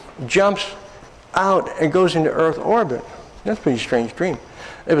dream jumps out and goes into Earth orbit. That's a pretty strange dream.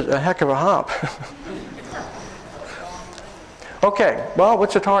 It was a heck of a hop. Okay, well,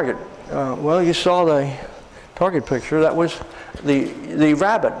 what's the target? Well, you saw the target picture. That was the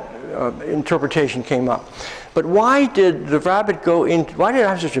rabbit interpretation came up. But why did the rabbit go in? Why did I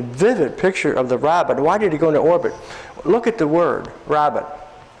have such a vivid picture of the rabbit? Why did it go into orbit? Look at the word, rabbit.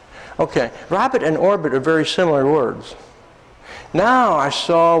 Okay, rabbit and orbit are very similar words. Now I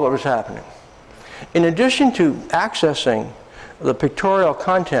saw what was happening. In addition to accessing the pictorial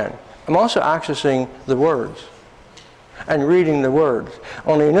content, I'm also accessing the words and reading the words.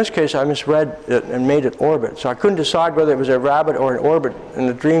 Only in this case, I misread it and made it orbit. So I couldn't decide whether it was a rabbit or an orbit. In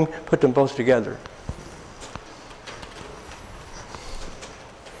the dream, put them both together.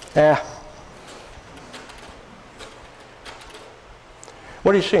 Yeah.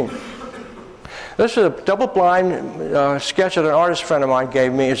 What are you seeing? This is a double-blind sketch that an artist friend of mine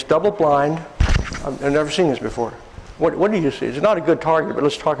gave me. It's double-blind. I've never seen this before. What do you see? It's not a good target, but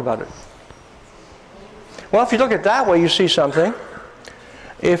let's talk about it. Well, if you look at it that way, you see something.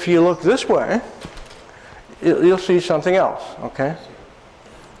 If you look this way, you'll see something else, okay?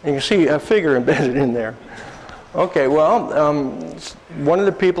 And you can see a figure embedded in there. Okay, well, one of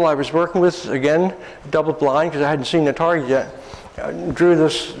the people I was working with, again, double blind, because I hadn't seen the target yet, drew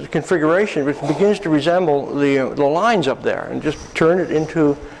this configuration which begins to resemble the lines up there and just turn it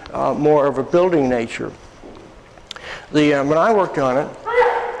into more of a building nature. When I worked on it,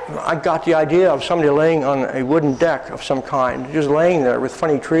 I got the idea of somebody laying on a wooden deck of some kind, just laying there with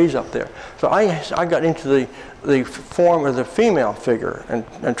funny trees up there. So I got into the form of the female figure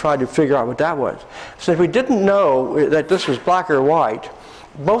and tried to figure out what that was. So if we didn't know that this was black or white,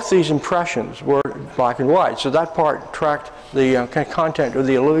 both these impressions were black and white. So that part tracked the content of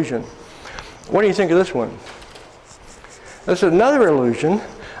the illusion. What do you think of this one? This is another illusion.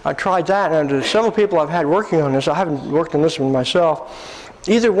 I tried that, and there's several people I've had working on this. I haven't worked on this one myself.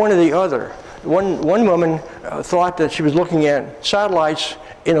 Either one or the other. One woman thought that she was looking at satellites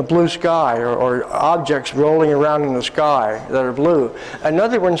in a blue sky, or objects rolling around in the sky that are blue.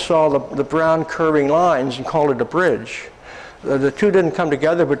 Another one saw the brown curving lines and called it a bridge. The two didn't come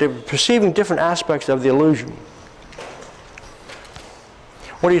together, but they were perceiving different aspects of the illusion.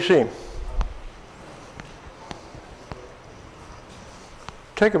 What do you see?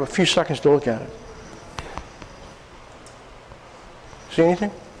 Take a few seconds to look at it. See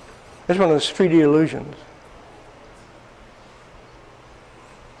anything? It's one of those 3D illusions.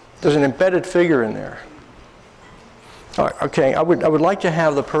 There's an embedded figure in there. All right, okay, I would like to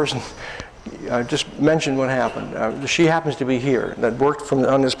have the person just mention what happened. She happens to be here, that worked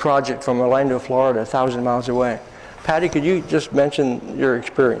on this project from Orlando, Florida, 1,000 miles away. Patty, could you just mention your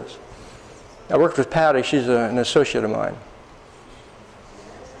experience? I worked with Patty. She's an associate of mine.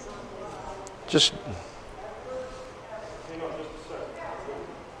 Just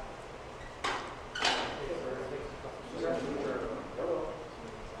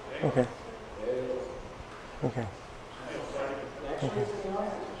okay. Okay. Okay.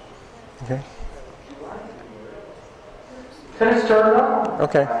 Okay. Finish turning up?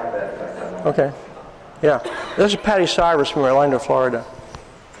 Okay. Okay. Yeah. This is Patty Cyrus from Orlando, Florida.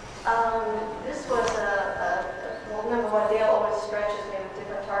 This was well, number one, Dale always stretches me with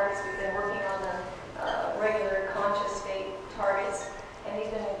different targets. We've been working on the regular conscious state targets, and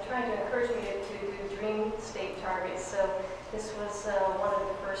he's been trying to encourage me to do dream state targets. So this was one of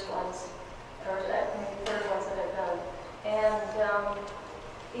the first ones, or maybe the third ones that I've done. And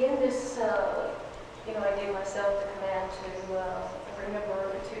in this, I gave myself the command to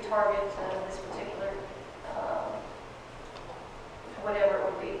remember to target this particular whatever it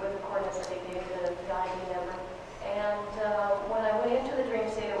would be, with the coordinates that they gave me, the ID number. And when I went into the dream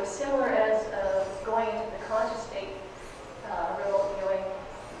state, it was similar as going into the conscious state remote viewing,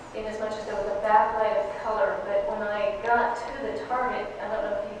 in as much as there was a backlight of color. But when I got to the target, I don't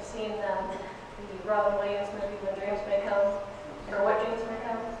know if you've seen the Robin Williams movie, When Dreams May Come, or What Dreams May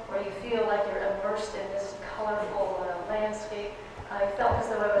Come, where you feel like you're immersed in this colorful landscape. I felt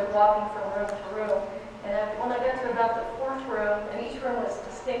as though I was walking from room to room. And when I got to about the fourth room, and each room was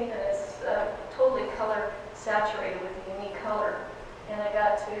distinct and it's totally color saturated with a unique color. And I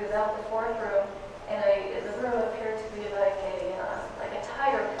got to about the fourth room, and the room appeared to be like a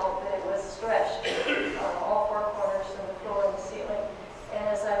tiger pelt, but it was stretched on all four corners from the floor and the ceiling. And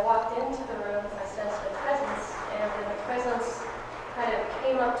as I walked into the room, I sensed a presence, and then the presence kind of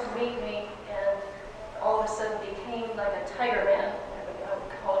came up to meet me, and all of a sudden became like a tiger man. I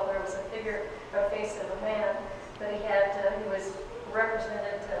would call it. There was a figure, or face of a man, but he was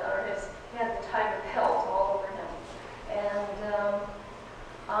represented, he had the tiger pelt all over him. And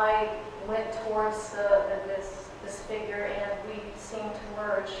I went towards this figure, and we seemed to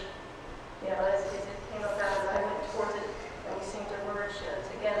merge. As it came up out of it, I went towards it, and we seemed to merge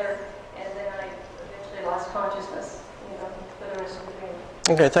together, and then I eventually lost consciousness, for the rest of the dream.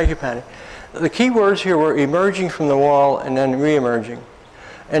 Okay, thank you, Patty. The key words here were emerging from the wall and then re-emerging.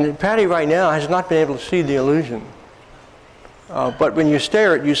 And Patty right now has not been able to see the illusion. But when you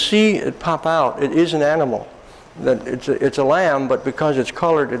stare at it, you see it pop out. It is an animal. It's a lamb, but because it's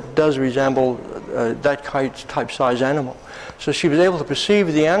colored, it does resemble that type size animal. So she was able to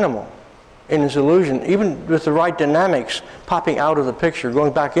perceive the animal in its illusion, even with the right dynamics popping out of the picture,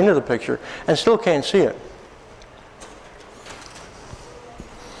 going back into the picture, and still can't see it.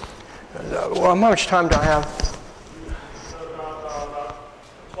 Well, how much time do I have? About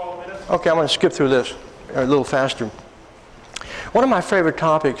 12 minutes. Okay, I'm going to skip through this a little faster. One of my favorite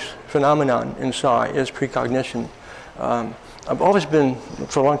topics, phenomenon in psi, is precognition. I've always been,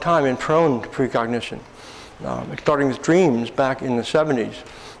 for a long time, been prone to precognition, starting with dreams back in the 70s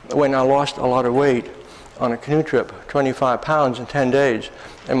when I lost a lot of weight on a canoe trip, 25 pounds in 10 days.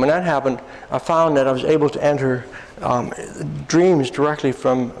 And when that happened, I found that I was able to enter dreams directly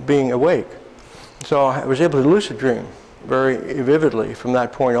from being awake. So I was able to lucid dream very vividly from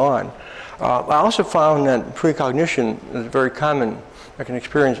that point on. I also found that precognition is very common. I can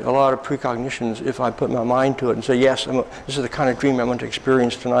experience a lot of precognitions if I put my mind to it and say, yes, this is the kind of dream I want to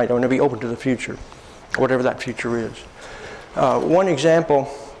experience tonight. I want to be open to the future, whatever that future is. One example,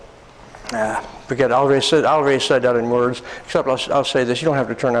 forget it, I already said that in words, except I'll say this, you don't have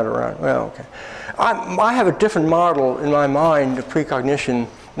to turn that around. Well, okay. I have a different model in my mind of precognition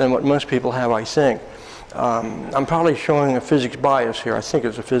than what most people have, I think. I'm probably showing a physics bias here. I think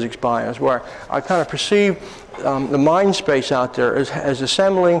it's a physics bias, where I kind of perceive the mind space out there as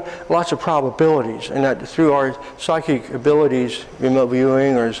assembling lots of probabilities, and that through our psychic abilities, remote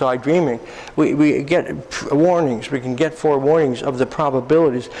viewing or side dreaming, we get warnings. We can get forewarnings of the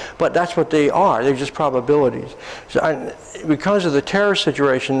probabilities, but that's what they are. They're just probabilities. So because of the terror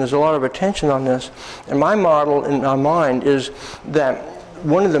situation, there's a lot of attention on this, and my model in my mind is that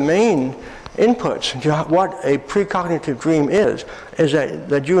one of the main inputs to what a precognitive dream is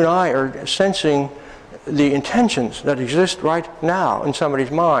that you and I are sensing the intentions that exist right now in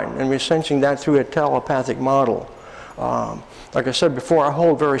somebody's mind, and we're sensing that through a telepathic model. Like I said before, I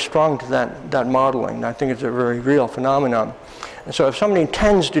hold very strong to that modeling. I think it's a very real phenomenon. And so if somebody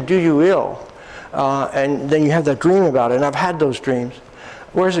intends to do you ill, and then you have that dream about it, and I've had those dreams,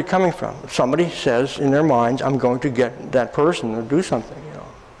 where is it coming from? Somebody says in their minds, I'm going to get that person to do something.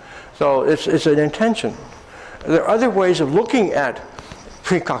 So it's an intention. There are other ways of looking at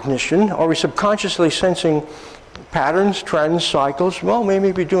precognition. Are we subconsciously sensing patterns, trends, cycles? Well,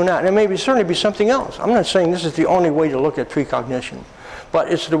 maybe we're doing that. And it may certainly be something else. I'm not saying this is the only way to look at precognition.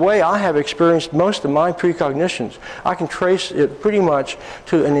 but it's the way I have experienced most of my precognitions. I can trace it pretty much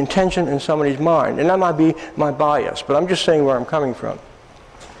to an intention in somebody's mind, and that might be my bias, but I'm just saying where I'm coming from.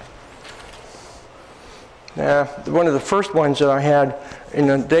 One of the first ones that I had in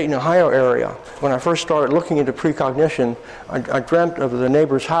the Dayton, Ohio area, when I first started looking into precognition, I dreamt of the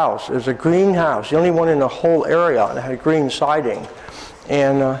neighbor's house. It was a green house, the only one in the whole area that had green siding.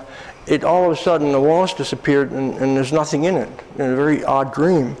 And all of a sudden, the walls disappeared and there's nothing in it. In a very odd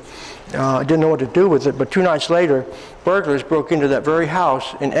dream. I didn't know what to do with it, but 2 nights later, burglars broke into that very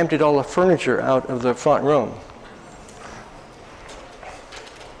house and emptied all the furniture out of the front room.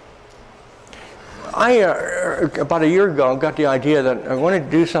 About a year ago, got the idea that I wanted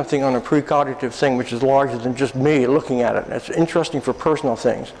to do something on a precognitive thing which is larger than just me looking at it. It's interesting for personal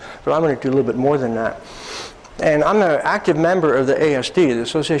things, but I'm going to do a little bit more than that. And I'm an active member of the ASD, the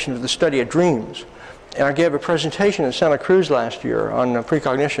Association of the Study of Dreams. And I gave a presentation in Santa Cruz last year on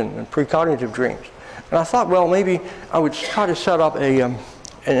precognition and precognitive dreams. And I thought, well, maybe I would try to set up an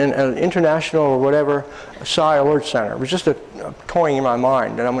international or whatever psi alert center. It was just a toying in my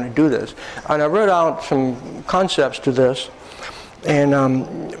mind that I'm going to do this. And I wrote out some concepts to this and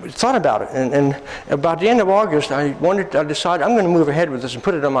thought about it. And about the end of August, I decided I'm going to move ahead with this and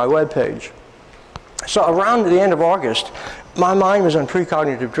put it on my webpage. So around the end of August, my mind was on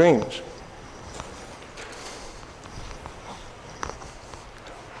precognitive dreams.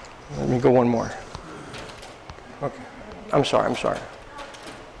 Let me go one more. Okay. I'm sorry.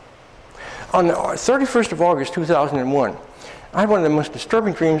 On the 31st of August, 2001, I had one of the most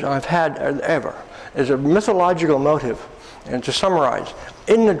disturbing dreams I've had ever. There's a mythological motive. And to summarize,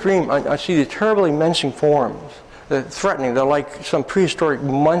 in the dream, I see these terribly menacing forms. They're threatening. They're like some prehistoric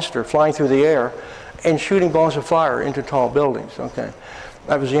monster flying through the air and shooting balls of fire into tall buildings. Okay.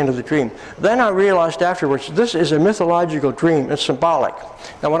 That was the end of the dream. Then I realized afterwards, this is a mythological dream. It's symbolic.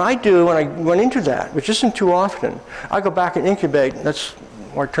 Now what I do when I went into that, which isn't too often, I go back and incubate, that's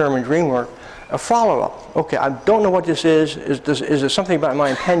our term in dream work, a follow-up. Okay, I don't know what this is. Is it something about my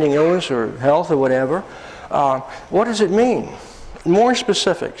impending illness or health or whatever? What does it mean? More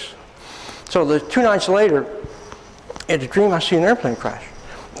specifics. So the 2 nights later, in the dream I see an airplane crash.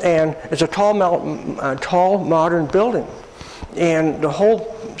 And it's a tall modern building. And the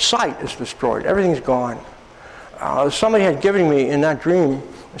whole site is destroyed. Everything's gone. Somebody had given me in that dream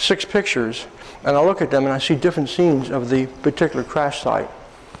 6 pictures, and I look at them and I see different scenes of the particular crash site.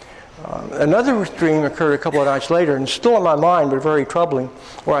 Another dream occurred a couple of nights later, and still in my mind, but very troubling,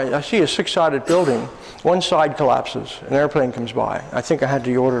 where I see a 6-sided building. One side collapses, an airplane comes by. I think I had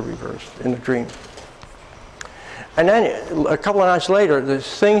the order reversed in the dream. And then a couple of nights later, the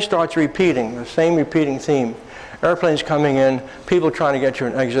thing starts repeating, the same repeating theme. Airplanes coming in, people trying to get to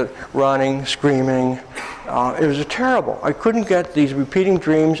an exit, running, screaming. It was terrible. I couldn't get these repeating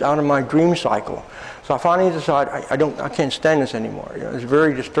dreams out of my dream cycle. So I finally decided I can't stand this anymore. You know, it's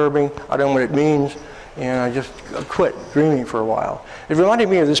very disturbing. I don't know what it means, and I just quit dreaming for a while. It reminded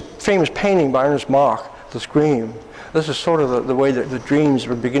me of this famous painting by Ernest Mach, The Scream. This is sort of the way that the dreams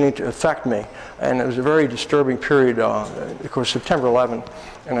were beginning to affect me, and it was a very disturbing period. Of course, September 11,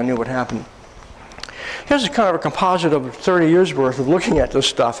 and I knew what happened. Here's a kind of a composite of 30 years worth of looking at this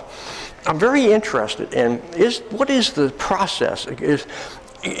stuff. I'm very interested in what is the process?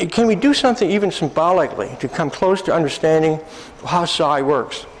 Can we do something even symbolically to come close to understanding how psi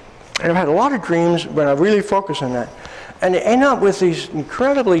works? And I've had a lot of dreams when I really focus on that. And they end up with these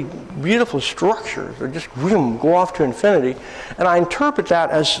incredibly beautiful structures that just go off to infinity. And I interpret that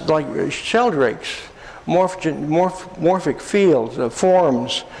as like Sheldrake's morphic fields,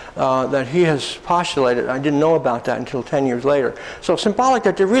 forms that he has postulated. I didn't know about that until 10 years later. So symbolic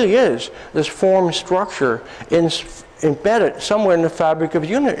that there really is this form structure embedded somewhere in the fabric of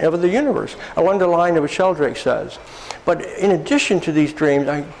the universe, along the line of what Sheldrake says. But in addition to these dreams,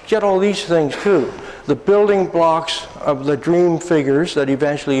 I get all these things too. The building blocks of the dream figures that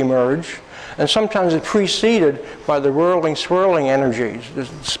eventually emerge, and sometimes it's preceded by the whirling, swirling energies, the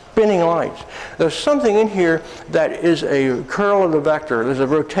spinning lights. There's something in here that is a curl of the vector. There's a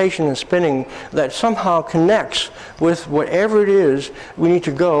rotation and spinning that somehow connects with whatever it is we need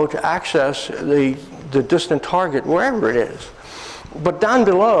to go to access the distant target, wherever it is. But down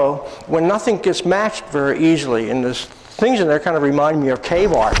below, when nothing gets matched very easily, and there's things in there kind of remind me of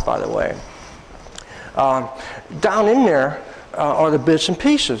cave art, by the way. Down in there are the bits and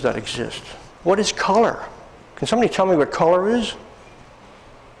pieces that exist. What is color? Can somebody tell me what color is?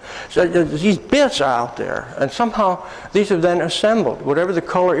 So these bits are out there, and somehow these are then assembled. Whatever the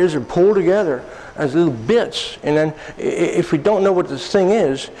color is, are pulled together as little bits. And then if we don't know what this thing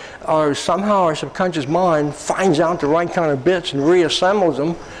is, or somehow our subconscious mind finds out the right kind of bits and reassembles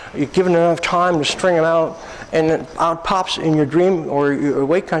them, you're given enough time to string them out, and then out pops in your dream or your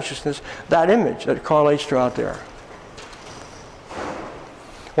awake consciousness that image that correlates to out there.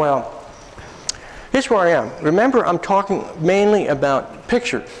 Well, here's where I am. Remember, I'm talking mainly about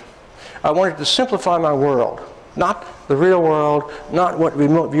pictures. I wanted to simplify my world. Not the real world, not what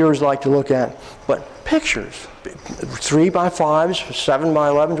remote viewers like to look at, but pictures. 3 by 5s, 7 by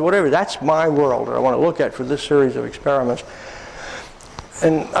 11s, whatever. That's my world that I want to look at for this series of experiments.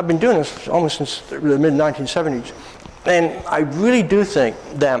 And I've been doing this almost since the mid-1970s. And I really do think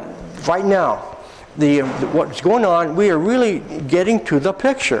that right now, what's going on, we are really getting to the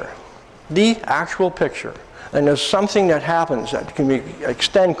picture, the actual picture. And there's something that happens that can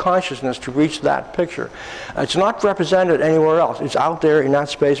extend consciousness to reach that picture. It's not represented anywhere else. It's out there in that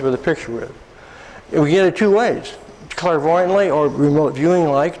space where the picture is. And we get it 2 ways, clairvoyantly or remote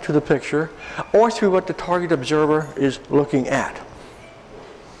viewing-like to the picture, or through what the target observer is looking at.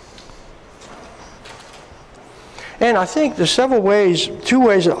 And I think there's several ways, 2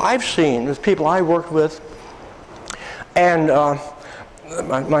 ways that I've seen with people I worked with and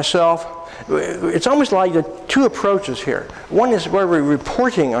myself. It's almost like the 2 approaches here. One is where we're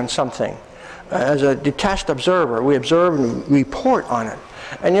reporting on something as a detached observer. We observe and report on it.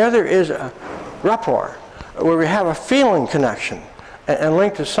 And the other is a rapport, where we have a feeling connection and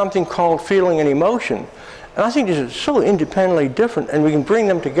linked to something called feeling and emotion. And I think these are so independently different, and we can bring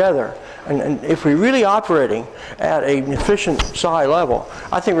them together. And if we're really operating at an efficient psi level,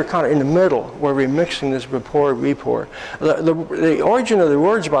 I think we're kind of in the middle where we're mixing this rapport, report. The origin of the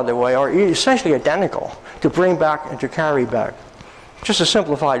words, by the way, are essentially identical to bring back and to carry back. Just a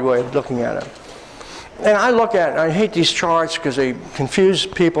simplified way of looking at it. And I hate these charts because they confuse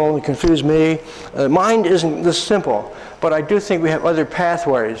people, they confuse me. Mind isn't this simple, but I do think we have other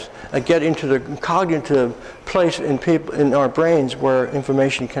pathways that get into the cognitive place in our brains where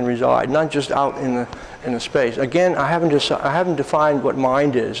information can reside, not just out in the space. Again, I haven't defined what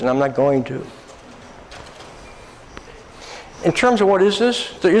mind is, and I'm not going to. In terms of what is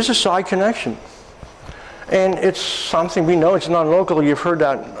this, there is a psi connection. And it's something we know, it's non-local. You've heard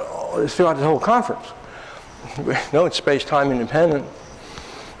that throughout the whole conference. We know it's space-time independent.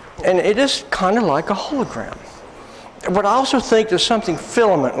 And it is kind of like a hologram. But I also think there's something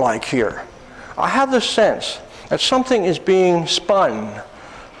filament-like here. I have the sense that something is being spun,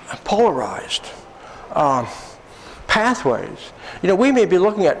 polarized, pathways. You know, we may be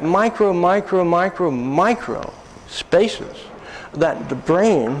looking at micro spaces that the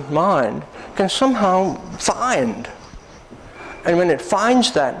brain, mind, can somehow find. And when it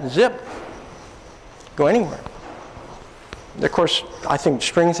finds that, zip, go anywhere. Of course, I think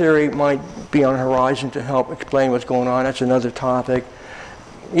string theory might be on the horizon to help explain what's going on. That's another topic.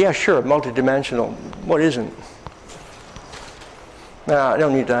 Yeah, sure, multidimensional. What isn't? No, I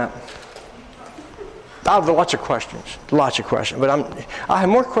don't need that. I have lots of questions, but I have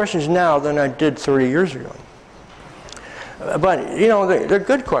more questions now than I did 30 years ago. But, you know, they're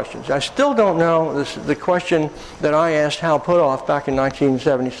good questions. I still don't know the question that I asked Hal Puthoff back in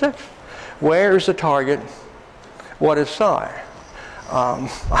 1976. Where is the target? What is psi?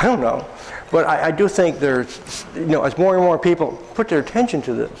 I don't know. But I do think there's, you know, as more and more people put their attention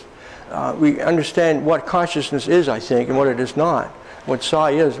to this, we understand what consciousness is, I think, and what it is not. What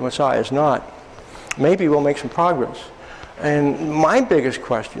psi is and what psi is not. Maybe we'll make some progress. And my biggest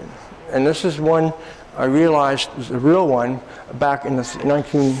question, and this is one I realized is a real one back in the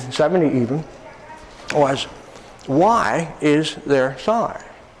 1970 even, was why is there psi?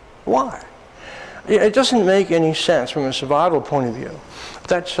 Why? It doesn't make any sense from a survival point of view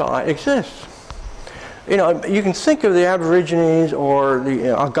that psi exists. You know, you can think of the Aborigines or the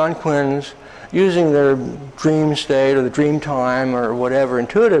Algonquins using their dream state or the dream time or whatever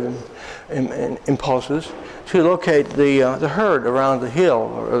intuitive impulses to locate the herd around the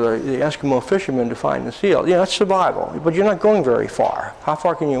hill, or the Eskimo fishermen to find the seal. You know, that's survival, but you're not going very far. How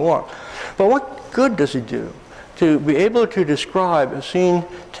far can you walk? But what good does it do to be able to describe a scene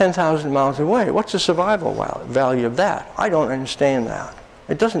 10,000 miles away? What's the survival value of that? I don't understand that.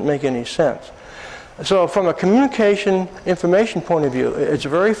 It doesn't make any sense. So from a communication information point of view, it's a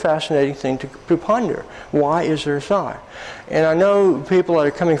very fascinating thing to ponder. Why is there psi? And I know people that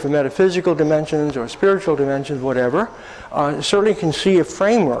are coming from metaphysical dimensions or spiritual dimensions, whatever, certainly can see a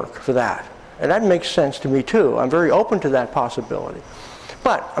framework for that. And that makes sense to me too. I'm very open to that possibility.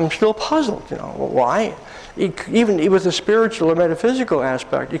 But I'm still puzzled, you know, why? Even with the spiritual or metaphysical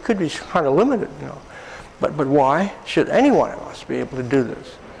aspect, it could be kind of limited, you know. But why should any one of us be able to do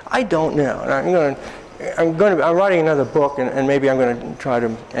this? I don't know. And I'm writing another book, and maybe I'm going to try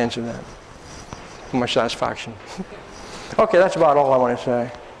to answer that for my satisfaction. Okay, that's about all I want to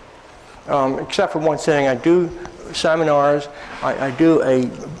say. Except for one thing, I do seminars. I do a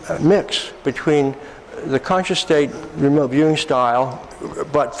mix between the conscious state remote viewing style,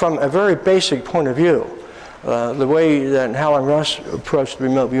 but from a very basic point of view. The way that Hal and Russ approached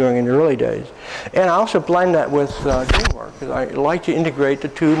remote viewing in the early days. And I also blend that with dream work, because I like to integrate the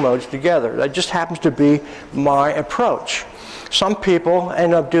two modes together. That just happens to be my approach. Some people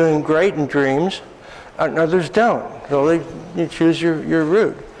end up doing great in dreams, and others don't. So you choose your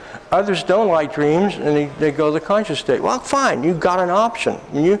route. Others don't like dreams, and they go to the conscious state. Well, fine, you've got an option.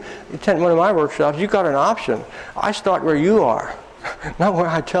 When you attend one of my workshops, you've got an option. I start where you are, not where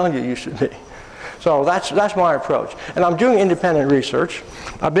I tell you should be. So that's my approach. And I'm doing independent research.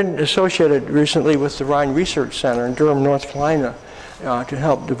 I've been associated recently with the Rhine Research Center in Durham, North Carolina, to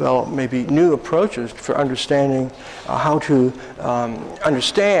help develop maybe new approaches for understanding how to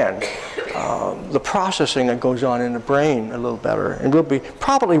understand the processing that goes on in the brain a little better. And we'll be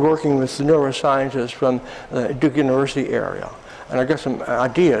probably working with the neuroscientists from the Duke University area. And I've got some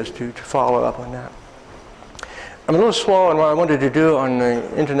ideas to follow up on that. I'm a little slow on what I wanted to do on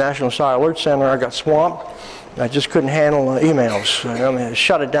the International Psi Alert Center. I got swamped. I just couldn't handle emails. I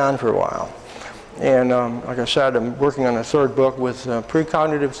shut it down for a while. And like I said, I'm working on a third book with a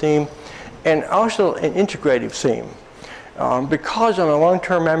precognitive theme and also an integrative theme. Because I'm a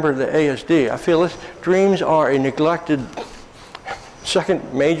long-term member of the ASD, I feel that dreams are a neglected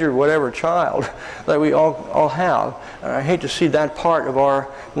second major whatever child that we all have. And I hate to see that part of our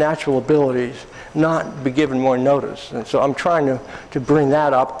natural abilities not be given more notice. And so I'm trying to bring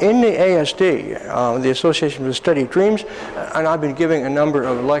that up in the ASD, the Association for the Study of Dreams, and I've been giving a number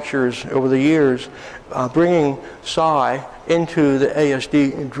of lectures over the years bringing Psi into the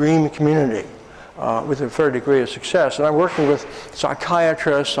ASD dream community with a fair degree of success. And I'm working with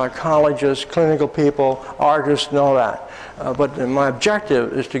psychiatrists, psychologists, clinical people, artists, and all that. But my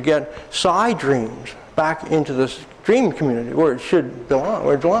objective is to get Psi dreams back into this dream community where it should belong,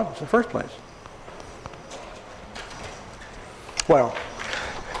 where it belongs in the first place. Well,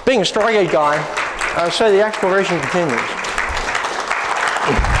 being a Stargate guy, I would say the exploration continues.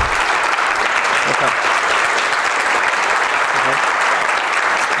 Okay.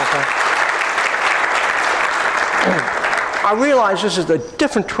 I realize this is a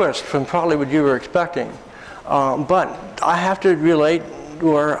different twist from probably what you were expecting, but I have to relate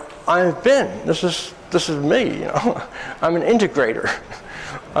where I've been. This is me, you know. I'm an integrator.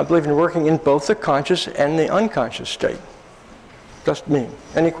 I believe in working in both the conscious and the unconscious state. Just me.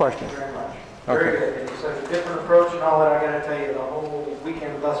 Any questions? Thank you very much. Okay. Very good. It's such a different approach and all that. I got to tell you, the whole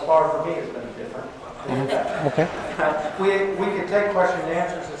weekend thus far for me has been different. Okay. We could take question and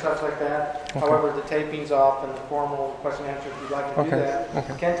answers and stuff like that. Okay. However, the taping's off and the formal question and answer, if you'd like to do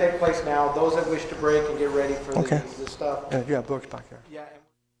that, can take place now. Those that wish to break and get ready for the stuff. Yeah, books back there. Yeah.